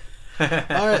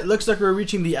right. Looks like we're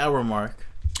reaching the hour mark.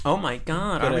 Oh my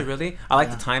God. Are we really? I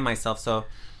like to time myself, so.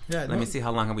 Yeah, Let me see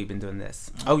how long have we been doing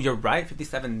this. Oh, you're right.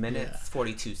 57 minutes,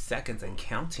 42 seconds and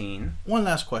counting. One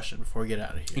last question before we get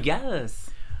out of here. Yes.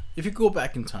 If you go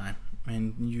back in time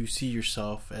and you see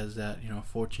yourself as that,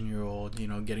 14-year-old,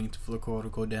 getting into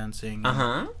flamenco dancing,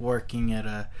 working at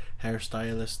a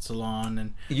hairstylist salon,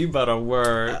 and you better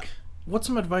work. What's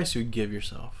some advice you'd give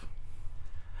yourself?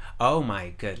 Oh my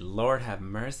good Lord, have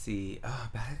mercy. Oh,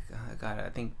 God, I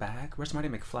think back. Where's Marty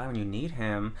McFly when you need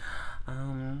him?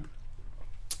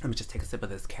 Let me just take a sip of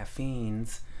this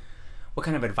caffeines. What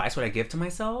kind of advice would I give to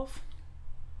myself?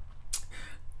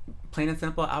 Plain and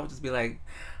simple, I would just be like,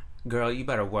 girl, you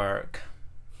better work.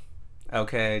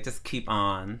 Okay, just keep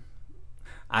on.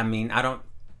 I mean, I don't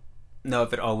know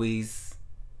if it always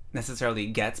necessarily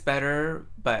gets better,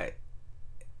 but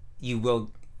you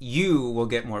will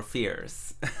get more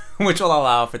fierce, which will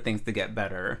allow for things to get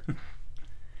better.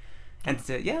 And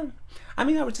I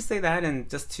mean, I would just say that, and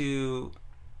just to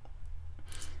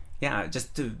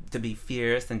be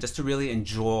fierce, and just to really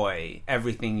enjoy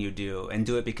everything you do, and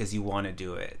do it because you want to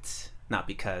do it, not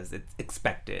because it's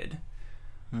expected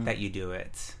that you do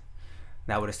it.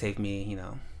 That would have saved me,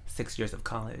 6 years of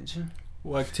college.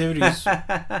 What activities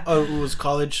was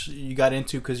college you got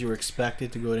into because you were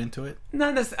expected to go into it?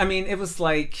 Not necessarily. I mean, it was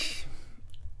like,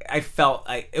 I felt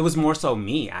like it was more so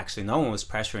me, actually. No one was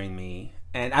pressuring me.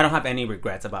 And I don't have any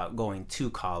regrets about going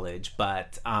to college,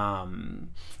 but I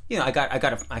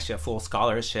got actually a full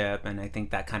scholarship, and I think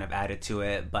that kind of added to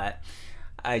it. But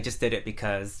I just did it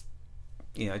because,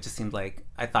 it just seemed like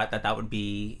I thought that would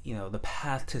be, the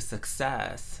path to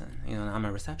success. And, I'm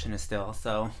a receptionist still,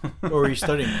 so. What were you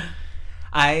studying?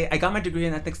 I got my degree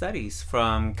in ethnic studies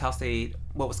from Cal State.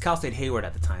 What was Cal State Hayward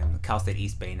at the time? Cal State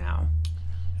East Bay now.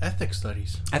 Ethnic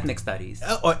studies. Ethnic studies.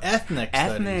 Oh, ethnic studies.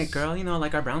 Ethnic, girl,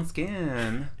 like our brown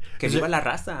skin. Que viva la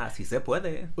raza, si se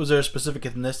puede. Was there a specific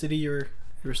ethnicity you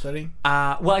were studying?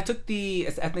 Well, I took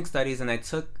it's ethnic studies, and I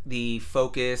took the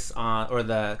focus on, or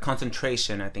the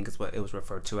concentration, I think is what it was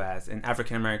referred to as, in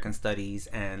African American studies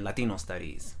and Latino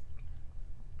studies.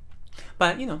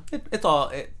 But, it's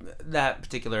all, that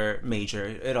particular major,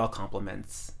 it all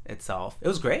complements itself. It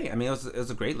was great. I mean, it was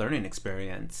a great learning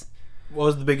experience. What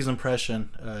was the biggest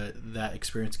impression that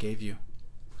experience gave you?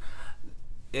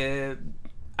 I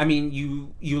mean,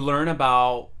 you learn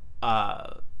about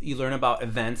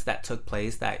events that took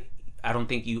place that I don't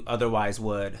think you otherwise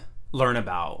would learn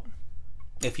about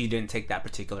if you didn't take that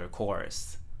particular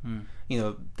course.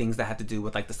 Things that had to do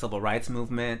with like the civil rights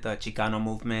movement, the Chicano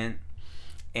movement,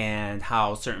 and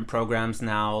how certain programs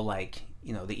now, like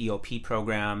the EOP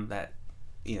program that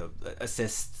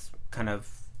assists kind of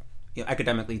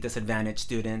academically disadvantaged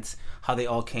students, how they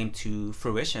all came to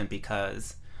fruition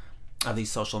because of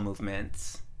these social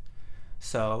movements.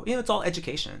 So it's all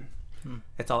education.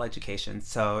 It's all education.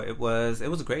 So it was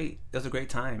great. It was a great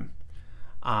time.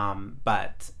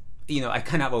 But I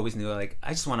kind of always knew, like,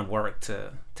 I just want to work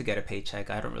to get a paycheck.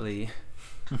 I don't really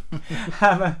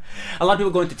have a lot of people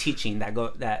go into teaching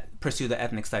that pursue the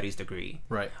ethnic studies degree,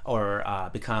 right, or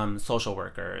become social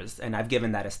workers, and I've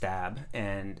given that a stab,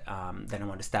 and then I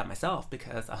wanted to stab myself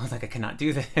because I was like, I cannot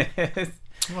do this.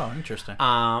 Wow, interesting.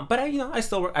 But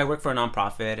I work for a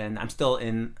nonprofit, and I'm still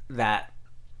in that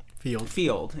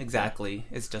field. Exactly.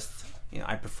 It's just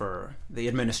I prefer the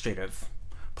administrative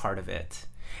part of it,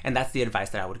 and that's the advice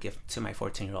that I would give to my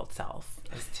 14-year-old self,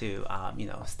 is to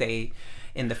stay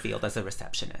in the field as a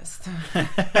receptionist.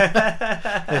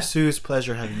 Jesus,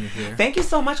 pleasure having you here. Thank you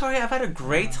so much, Jorge. I've had a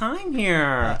great time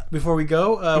here. Before we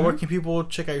go, where can people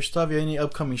check out your stuff? You have any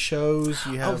upcoming shows?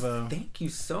 You have? Thank you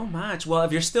so much. Well,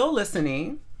 if you're still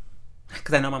listening,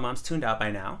 because I know my mom's tuned out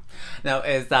by now.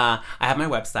 I have my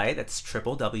website. That's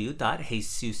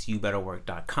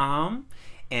www.jesusyouBetterWork.com.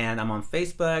 And I'm on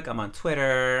Facebook, I'm on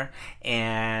Twitter,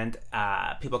 and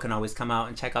people can always come out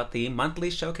and check out the monthly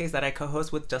showcase that I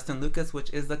co-host with Justin Lucas, which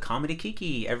is the Comedy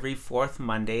Kiki, every fourth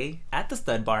Monday at the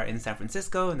Stud Bar in San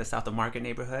Francisco in the South of Market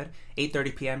neighborhood.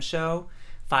 8:30 p.m. show,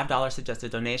 $5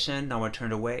 suggested donation. No one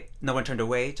turned away,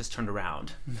 just turned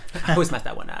around. I always mess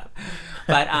that one up.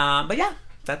 But yeah,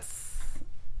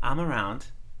 I'm around.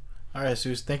 All right,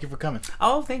 Jesus, thank you for coming.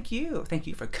 Oh, thank you. Thank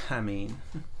you for coming.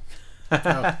 Fun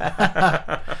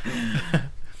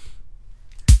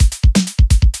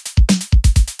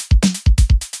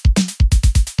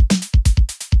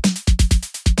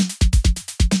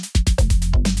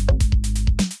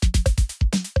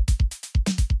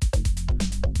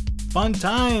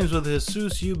times with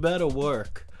Jesus, you better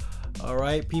work. All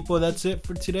right, people, that's it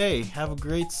for today. Have a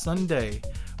great Sunday,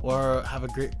 or have a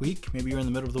great week. Maybe you're in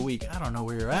the middle of the week. I don't know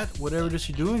where you're at. Whatever it is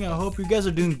you're doing, I hope you guys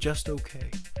are doing just okay,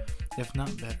 if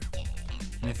not better.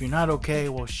 And if you're not okay,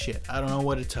 well, shit, I don't know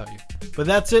what to tell you. But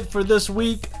that's it for this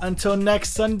week. Until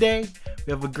next Sunday,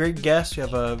 we have a great guest. We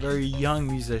have a very young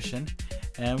musician,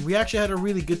 and we actually had a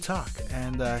really good talk,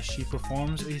 and she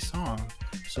performs a song.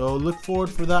 So look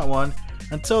forward for that one.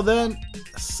 Until then,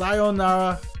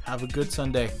 sayonara. Have a good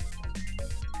Sunday.